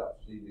itself.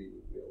 cv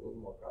would be a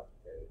little more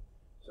complicated.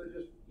 So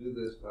just do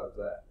this times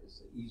that. It's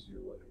the easier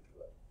way to do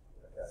it.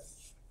 Okay.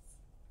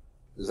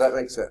 Does that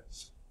make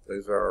sense?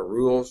 Those are our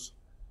rules.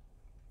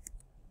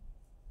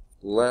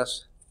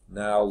 Let's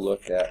now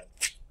look at,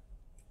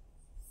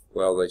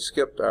 well, they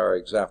skipped our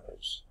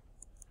examples.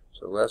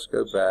 So let's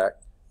go back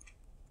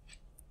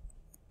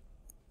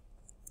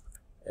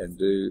and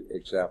do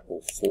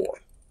example 4,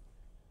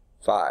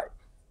 5,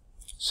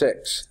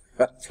 6,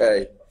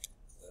 okay,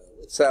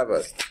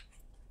 7.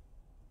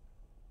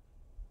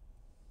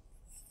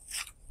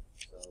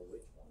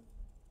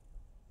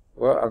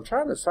 Well, I'm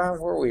trying to find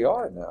where we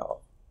are now.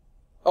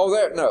 Oh,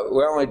 there, no,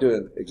 we're only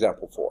doing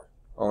example 4.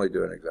 Only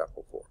doing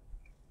example 4.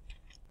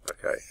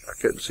 Okay,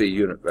 I couldn't see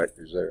unit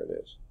vectors. There it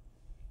is.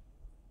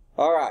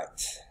 All right.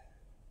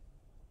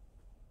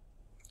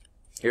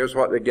 Here's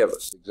what they give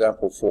us.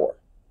 Example 4.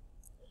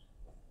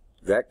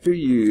 Vector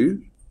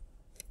u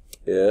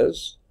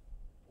is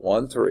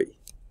 1, 3.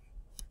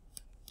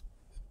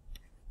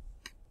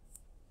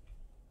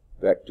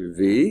 Vector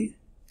v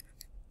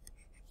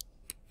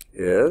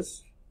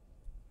is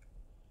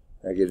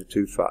negative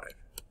 2, 5.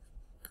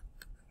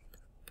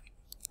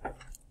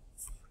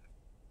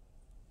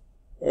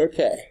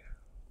 Okay.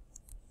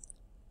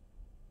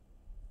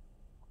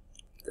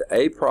 The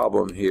A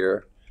problem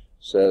here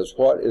says,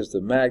 what is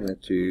the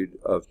magnitude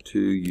of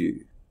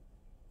 2u?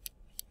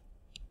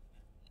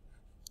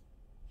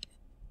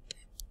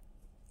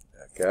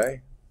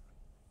 Okay.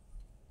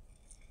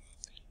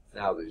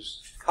 Now,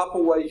 there's a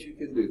couple ways you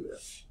can do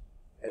this.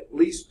 At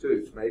least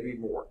 2, maybe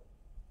more.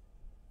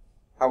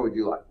 How would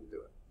you like to do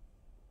it?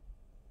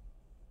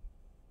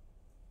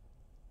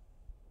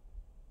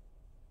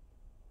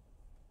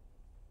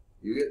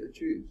 You get to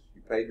choose.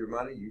 You paid your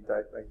money, you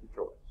make your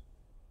choice.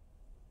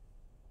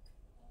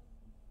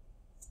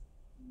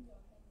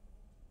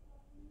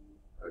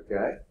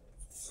 Okay?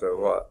 So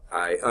what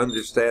I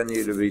understand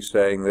you to be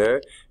saying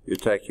there, you're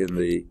taking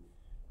the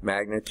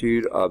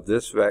magnitude of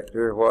this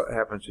vector. What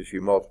happens if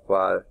you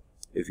multiply,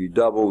 if you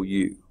double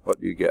u? What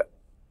do you get?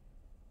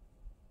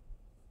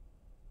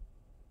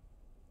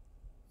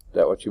 Is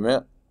that what you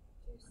meant?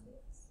 2,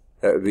 6.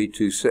 That would be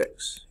 2,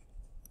 6.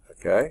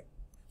 Okay?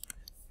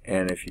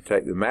 And if you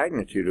take the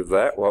magnitude of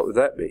that, what would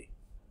that be?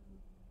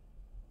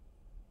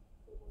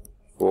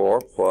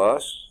 4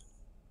 plus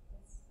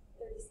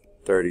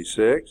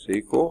 36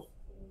 equal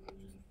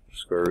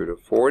square root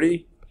of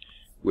 40,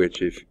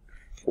 which if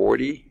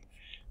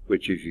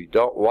you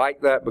don't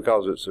like that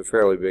because it's a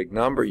fairly big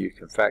number, you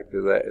can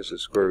factor that as the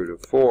square root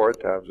of 4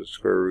 times the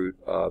square root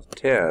of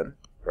 10,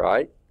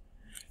 right?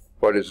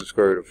 What is the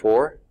square root of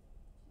 4?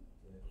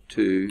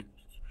 2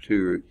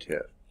 root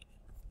 10.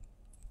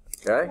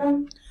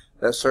 Okay?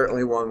 That's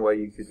certainly one way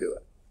you could do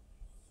it.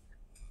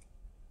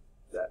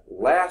 That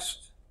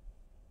last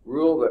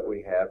rule that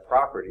we had,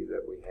 property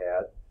that we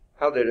had,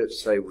 how did it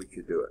say we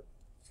could do it?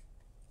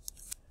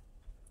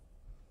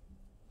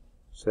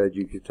 Said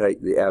you could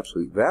take the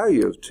absolute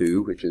value of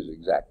 2, which is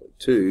exactly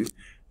 2,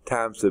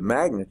 times the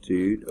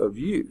magnitude of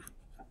u.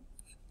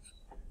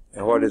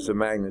 And what is the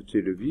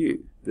magnitude of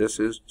u? This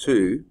is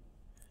 2.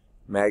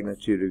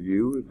 Magnitude of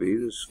u would be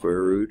the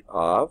square root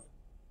of,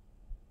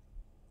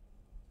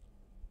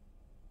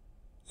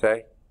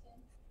 say,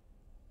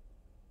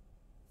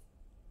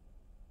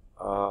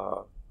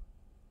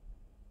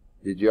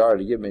 did you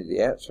already give me the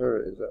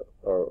answer? Is that,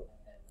 or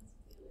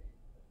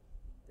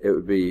it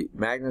would be,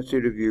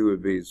 magnitude of u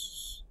would be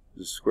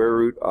the square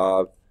root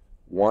of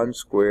 1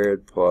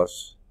 squared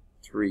plus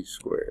 3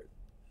 squared,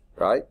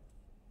 right?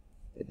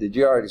 Did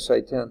you already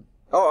say 10?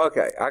 Oh,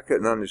 okay. I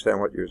couldn't understand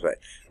what you were saying.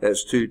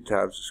 That's 2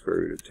 times the square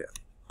root of 10.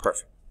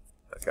 Perfect.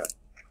 Okay.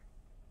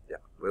 Yeah,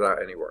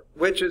 without any work.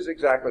 Which is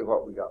exactly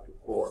what we got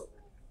before.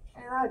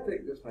 And I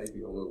think this may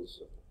be a little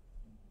simple.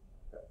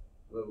 Okay.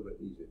 A little bit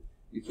easier.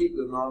 You keep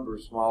the number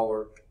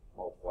smaller,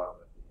 multiply them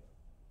at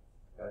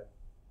the end. Okay?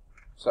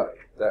 So,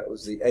 that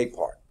was the A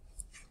part.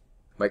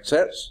 Make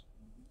sense?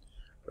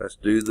 Let's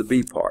do the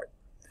B part.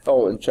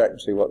 Oh, and check and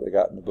see what they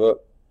got in the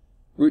book.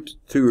 Root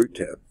 2 root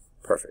 10.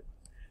 Perfect.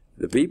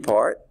 The B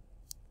part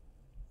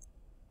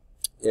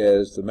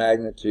is the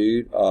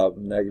magnitude of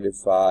negative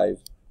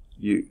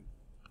 5u.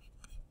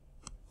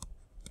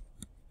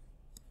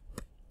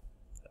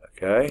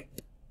 Okay.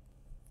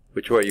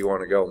 Which way you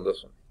want to go on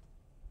this one?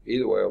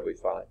 Either way will be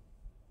fine.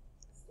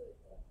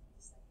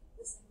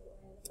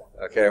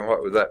 Okay, and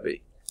what would that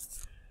be?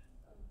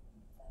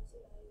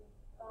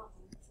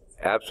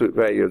 Absolute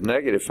value of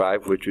negative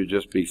 5, which would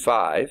just be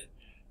 5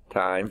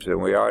 times,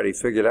 and we already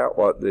figured out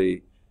what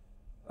the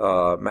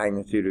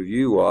magnitude of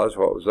u was.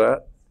 What was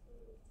that?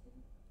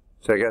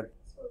 Second?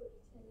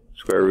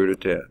 Square root of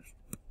 10.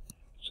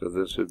 So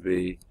this would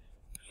be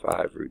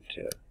 5 root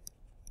 10.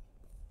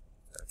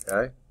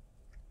 Okay?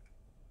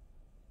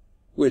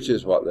 Which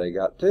is what they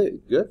got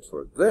too. Good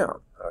for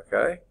them.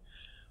 Okay?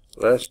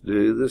 Let's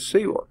do the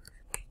C1.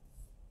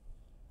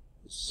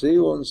 The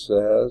C1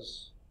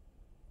 says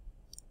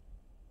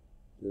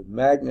the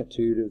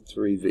magnitude of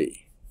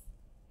 3V.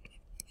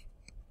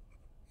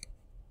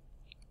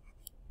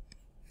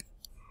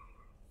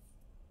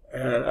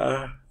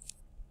 And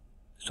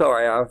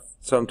sorry, I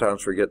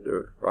sometimes forget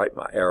to write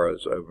my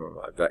arrows over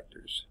my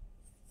vectors.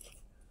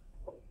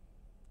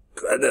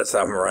 Goodness,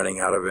 I'm running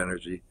out of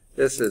energy.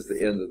 This is the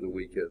end of the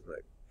week, isn't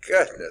it?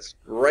 Goodness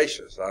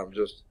gracious, I'm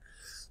just...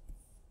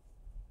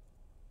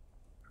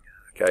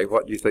 Okay,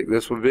 what do you think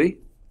this would be?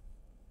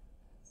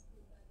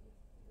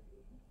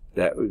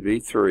 That would be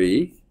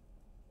 3.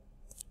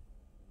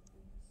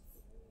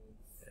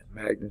 And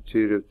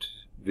magnitude of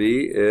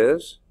V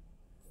is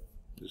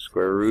the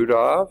square root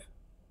of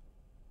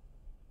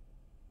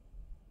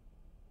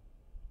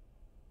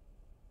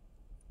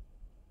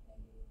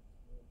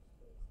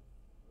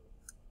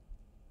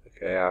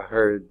okay, I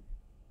heard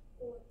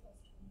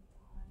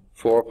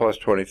 4 plus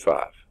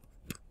 25,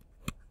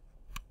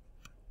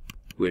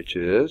 which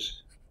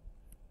is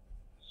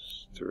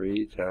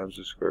 3 times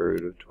the square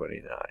root of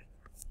 29.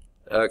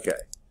 Okay.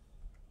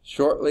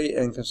 Shortly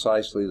and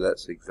concisely,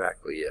 that's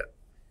exactly it.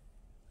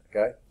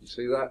 Okay? You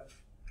see that?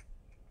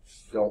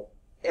 Don't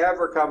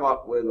ever come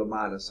up with a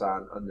minus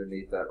sign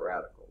underneath that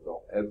radical.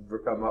 Don't ever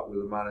come up with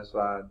a minus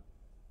sign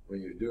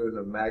when you're doing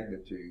the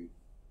magnitude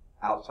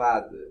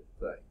outside the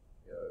thing.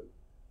 You know,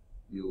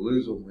 you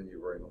lose them when you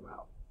bring them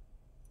out.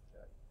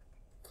 Okay.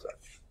 So.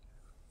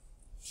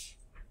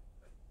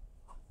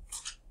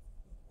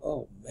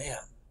 Oh, man.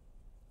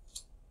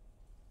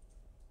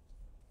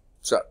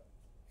 So,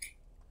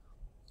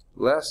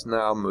 let's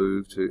now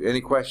move to,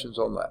 any questions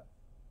on that?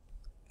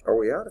 Are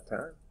we out of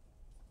time?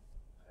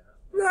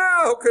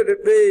 No, could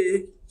it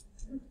be?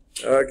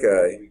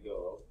 Okay. Did we go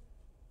over?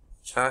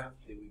 Huh?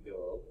 Did we go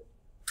over?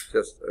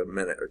 Just a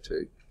minute or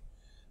two.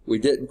 We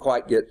didn't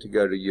quite get to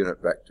go to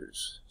unit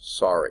vectors.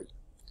 Sorry.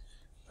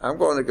 I'm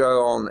going to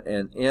go on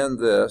and end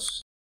this